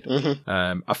recommended?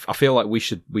 Mm-hmm. I feel like we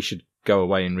should go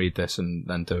away and read this and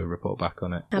then do a report back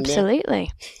on it.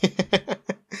 Absolutely.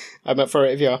 I'm up for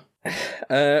it if you are.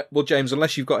 Well, James,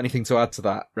 unless you've got anything to add to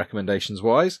that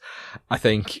recommendations-wise, I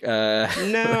think...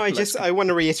 No, I want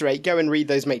to reiterate, go and read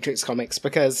those Matrix comics,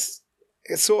 because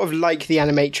it's sort of like the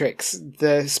Animatrix.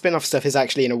 The spin-off stuff is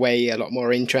actually, in a way, a lot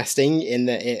more interesting in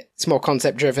that it's more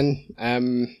concept-driven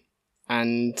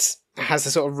and has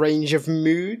a sort of range of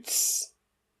moods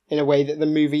in a way that the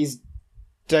movies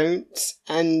don't.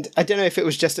 And I don't know if it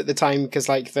was just at the time because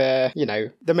like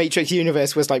the Matrix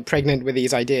universe was like pregnant with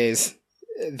these ideas.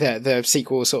 The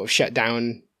sequel sort of shut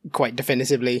down quite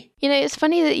definitively. It's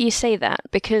funny that you say that,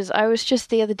 because I was just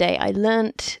the other day, I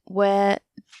learnt where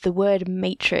the word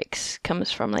matrix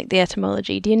comes from, like the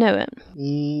etymology. Do you know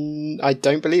it? I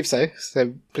don't believe so.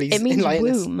 So please enlighten us. It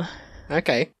means womb.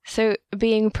 Okay. So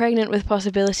being pregnant with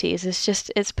possibilities is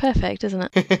just, it's perfect, isn't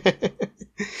it?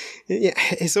 Yeah,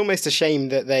 it's almost a shame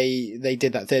that they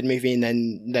did that third movie and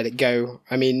then let it go.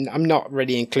 I mean, I'm not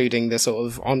really including the sort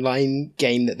of online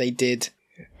game that they did.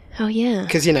 Oh, yeah.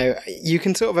 Because, you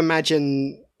can sort of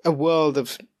imagine a world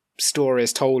of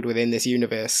stories told within this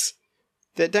universe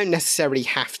that don't necessarily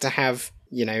have to have,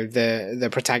 the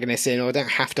protagonist in, or don't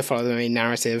have to follow the main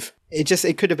narrative.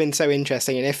 It could have been so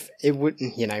interesting, and if it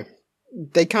wouldn't,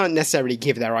 they can't necessarily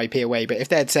give their IP away, but if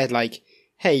they had said, like,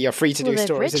 hey, you're free to do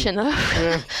stories. Rich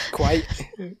enough. Quite.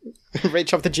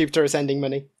 Rich off the Jupiter ascending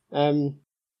money.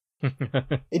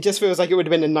 It just feels like it would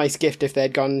have been a nice gift if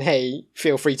they'd gone, hey,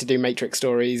 feel free to do Matrix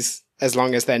stories, as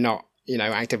long as they're not,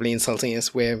 actively insulting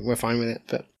us, we're fine with it.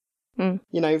 But,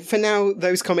 for now,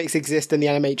 those comics exist and the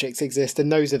Animatrix exist,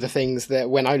 and those are the things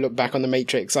that when I look back on the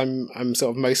Matrix, I'm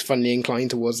sort of most fondly inclined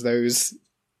towards those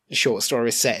short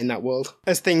stories set in that world,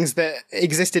 as things that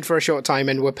existed for a short time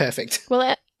and were perfect.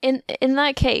 Well, in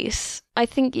that case, I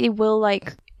think you will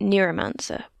like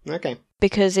Neuromancer. Okay.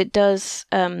 Because it does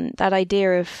that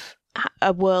idea of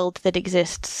a world that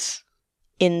exists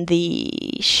in the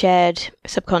shared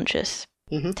subconscious,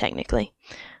 technically.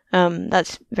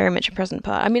 That's very much a present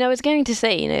part. I mean, I was going to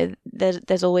say,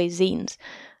 there's always zines.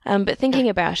 But thinking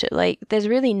about it, like, there's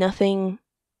really nothing...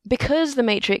 Because The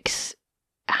Matrix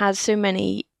has so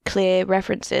many clear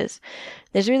references,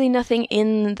 there's really nothing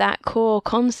in that core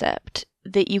concept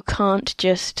that you can't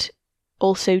just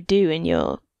also do in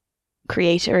your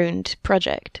creator-owned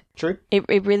project. True. It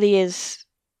really is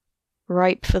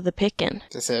ripe for the picking.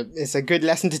 It's a good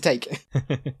lesson to take.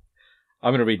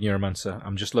 I'm going to read Neuromancer.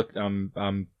 I'm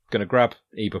going to grab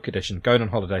ebook edition. Going on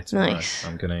holiday tomorrow. Nice.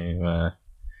 I'm going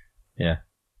to,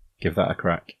 give that a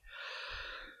crack.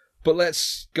 But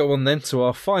let's go on then to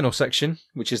our final section,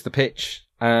 which is the pitch,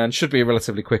 and should be a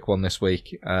relatively quick one this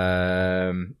week.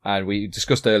 And we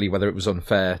discussed earlier whether it was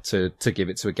unfair to give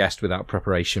it to a guest without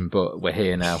preparation, but we're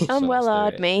here now.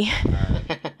 Well-hard me.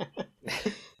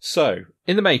 So,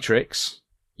 in The Matrix,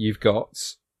 you've got,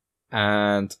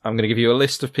 and I'm going to give you a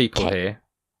list of people here,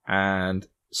 and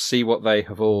see what they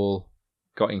have all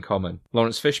got in common.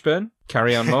 Lawrence Fishburne,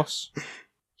 Carrie-Anne Moss,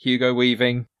 Hugo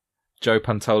Weaving, Joe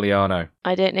Pantoliano.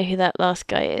 I don't know who that last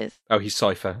guy is. Oh, he's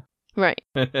Cypher. Right.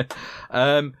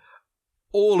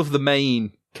 All of the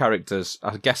main characters,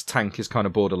 I guess Tank is kind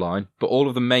of borderline, but all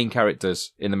of the main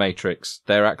characters in The Matrix,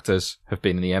 their actors have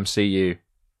been in the MCU,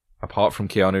 apart from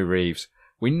Keanu Reeves.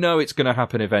 We know it's going to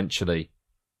happen eventually.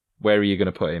 Where are you going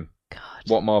to put him? God.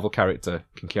 What Marvel character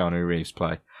can Keanu Reeves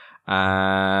play?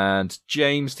 And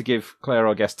James, to give Claire,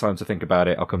 our guest, time to think about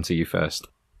it, I'll come to you first.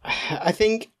 I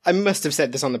think I must have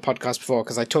said this on the podcast before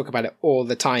because I talk about it all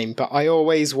the time, but I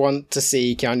always want to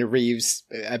see Keanu Reeves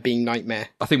being Nightmare.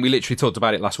 I think we literally talked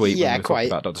about it last week when we were quite.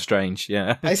 talking about Doctor Strange.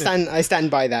 Yeah, I stand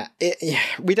by that.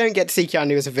 We don't get to see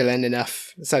Keanu as a villain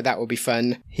enough, so that will be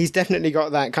fun. He's definitely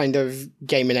got that kind of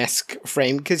Gaiman-esque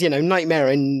frame because, Nightmare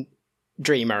and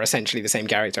Dream are essentially the same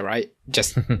character, right?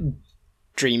 Just...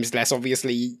 Dream's less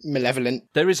obviously malevolent.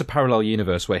 There is a parallel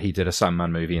universe where he did a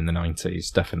Sandman movie in the 90s,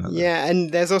 definitely. Yeah,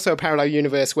 and there's also a parallel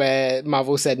universe where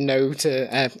Marvel said no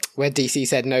to, where DC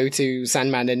said no to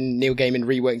Sandman and Neil Gaiman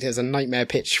reworked it as a Nightmare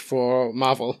pitch for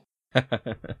Marvel.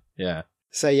 Yeah.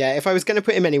 So yeah, if I was going to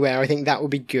put him anywhere, I think that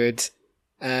would be good.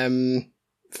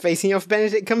 Facing off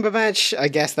Benedict Cumberbatch, I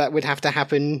guess that would have to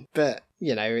happen, but...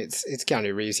 it's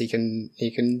Keanu Reeves. He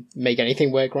can make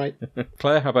anything work, right?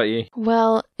 Claire, how about you?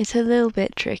 Well, it's a little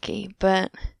bit tricky,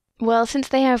 but... Well, since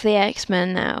they have the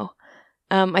X-Men now,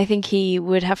 I think he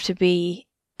would have to be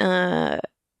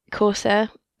Corsair,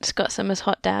 Scott Summers'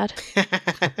 hot dad.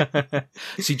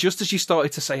 See, just as you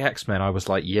started to say X-Men, I was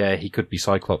like, yeah, he could be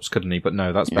Cyclops, couldn't he? But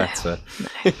no, that's better.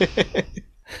 No.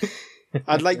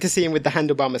 I'd like to see him with the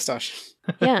handlebar moustache.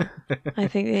 Yeah, I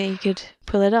think that he could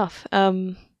pull it off.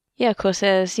 Yeah, of course,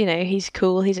 he's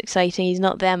cool, he's exciting, he's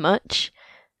not there much.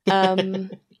 And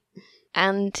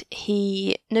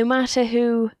he, no matter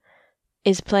who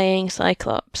is playing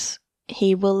Cyclops,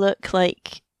 he will look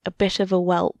like a bit of a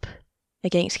whelp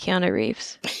against Keanu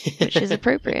Reeves, which is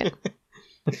appropriate.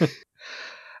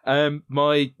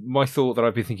 My thought that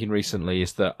I've been thinking recently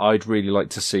is that I'd really like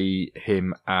to see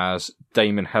him as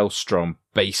Damon Hellstrom,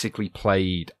 basically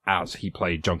played as he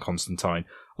played John Constantine.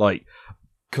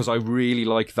 Because I really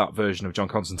like that version of John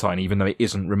Constantine, even though it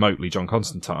isn't remotely John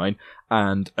Constantine,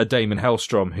 and a Damon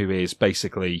Hellstrom who is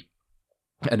basically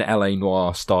an L.A.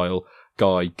 Noire style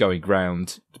guy going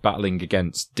round battling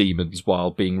against demons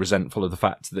while being resentful of the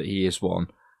fact that he is one.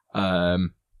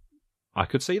 I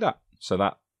could see that. So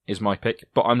that is my pick,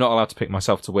 but I'm not allowed to pick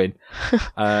myself to win.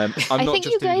 I think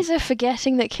you guys are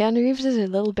forgetting that Keanu Reeves is a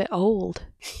little bit old.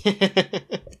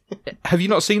 Have you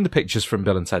not seen the pictures from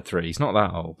Bill and Ted 3? He's not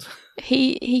that old.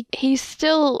 He's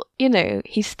still,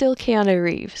 he's still Keanu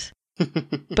Reeves.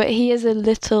 But he is a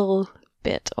little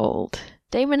bit old.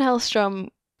 Damon Hellstrom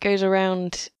goes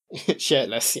around...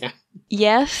 shirtless, yeah.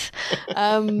 Yes.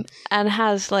 And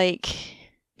has,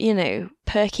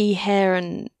 perky hair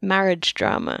and marriage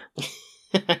drama.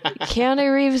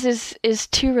 Keanu Reeves is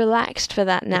too relaxed for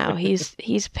that now.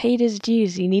 He's paid his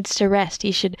dues. He needs to rest.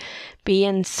 He should be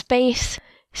in space,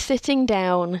 sitting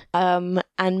down,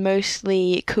 and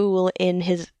mostly cool in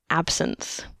his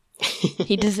absence.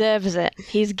 He deserves it.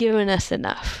 He's given us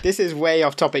enough. This is way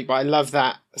off topic, but I love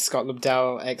that Scott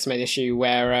Lobdell X-Men issue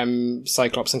where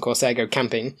Cyclops and Corsair go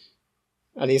camping,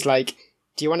 and he's like,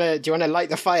 "Do you want to light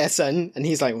the fire, son?" And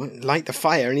he's like, "Light the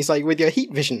fire?" And he's like, "With your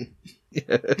heat vision."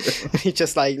 He's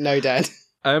just like, "No, Dad."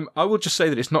 I will just say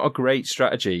that it's not a great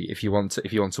strategy if you want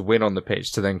to win on the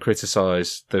pitch to then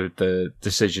criticise the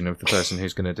decision of the person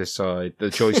who's going to decide,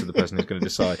 the choice of the person who's going to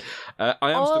decide.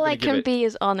 All I can be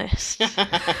is honest.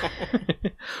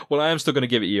 Well, I am still going to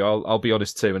give it you. I'll be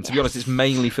honest too, and to be honest, it's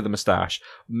mainly for the moustache.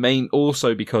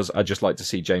 Also because I just like to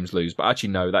see James lose. But actually,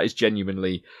 no, that is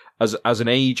genuinely as an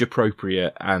age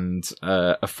appropriate and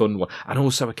a fun one, and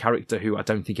also a character who I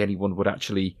don't think anyone would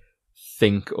actually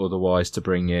think otherwise to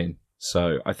bring in.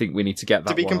 So I think we need to get that.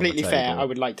 To be one completely on the fair, table. I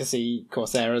would like to see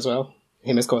Corsair as well.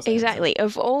 Him as Corsair. Exactly.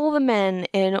 Of all the men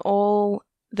in all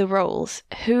the roles,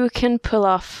 who can pull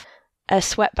off a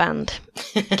sweatband?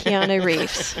 Keanu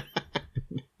Reeves.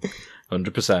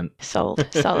 100%. Sold.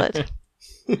 Solid.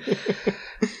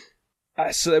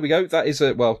 So there we go. That is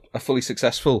a fully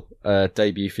successful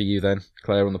debut for you then,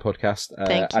 Claire, on the podcast.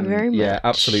 Thank you very much. Yeah,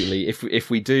 absolutely.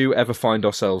 If we do ever find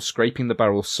ourselves scraping the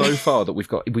barrel so far that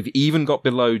we've even got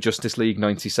below Justice League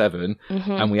 97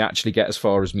 and we actually get as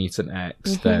far as Mutant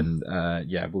X, then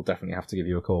we'll definitely have to give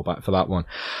you a call back for that one.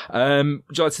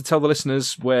 Would you like to tell the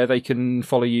listeners where they can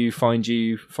follow you,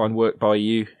 find work by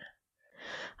you?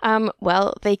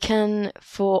 Well, they can,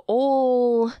 for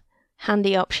all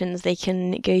handy options, they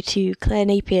can go to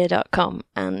clairenapier.com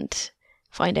and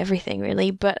find everything, really.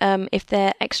 But if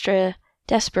they're extra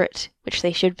desperate, which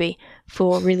they should be,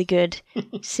 for really good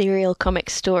serial comic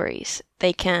stories,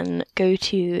 they can go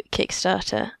to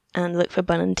Kickstarter and look for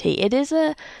Bun and Tea. It is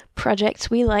a project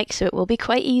we like, so it will be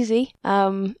quite easy.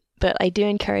 But I do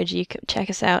encourage you to check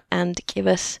us out and give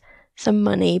us some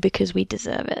money because we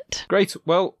deserve it. Great.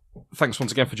 Well, thanks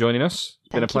once again for joining us.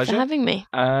 It's been a pleasure. Thank you for having me.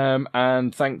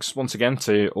 And thanks once again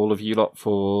to all of you lot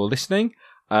for listening.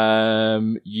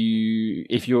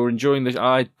 If you're enjoying the,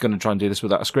 I'm going to try and do this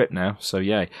without a script now, so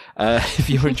yay. If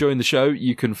you're enjoying the show,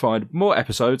 you can find more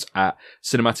episodes at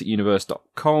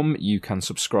cinematicuniverse.com. You can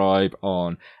subscribe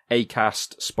on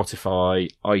Acast, Spotify,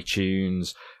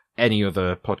 iTunes, any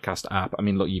other podcast app. I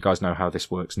mean, look, you guys know how this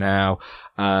works now.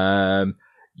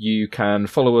 You can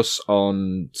follow us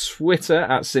on Twitter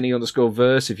at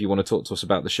Cine_verse if you want to talk to us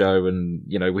about the show. And,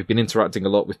 you know, we've been interacting a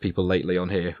lot with people lately on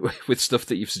here with stuff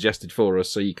that you've suggested for us,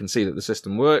 so you can see that the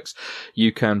system works.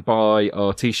 You can buy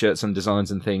our t-shirts and designs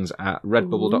and things at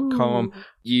redbubble.com.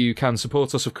 You can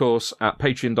support us, of course, at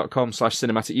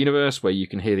patreon.com/cinematicuniverse, where you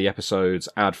can hear the episodes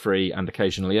ad-free and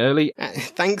occasionally early.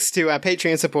 Thanks to our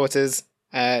Patreon supporters,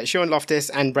 Sean Loftus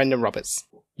and Brendan Roberts.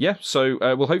 Yeah, so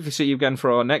we'll hopefully see you again for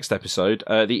our next episode.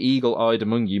 The eagle-eyed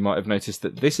among you might have noticed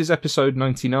that this is episode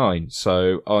 99.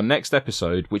 So our next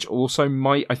episode, which also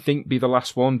might, I think, be the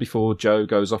last one before Joe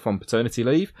goes off on paternity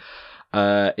leave,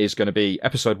 is going to be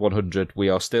episode 100. We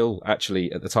are still,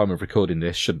 actually, at the time of recording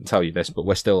this, shouldn't tell you this, but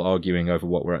we're still arguing over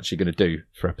what we're actually going to do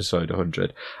for episode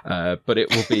 100. But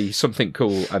it will be something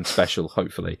cool and special,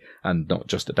 hopefully, and not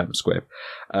just a damn squib.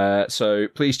 So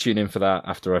please tune in for that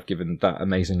after I've given that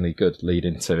amazingly good lead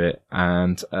into it.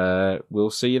 And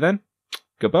we'll see you then.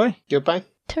 Goodbye. Goodbye.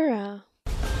 Ta-ra.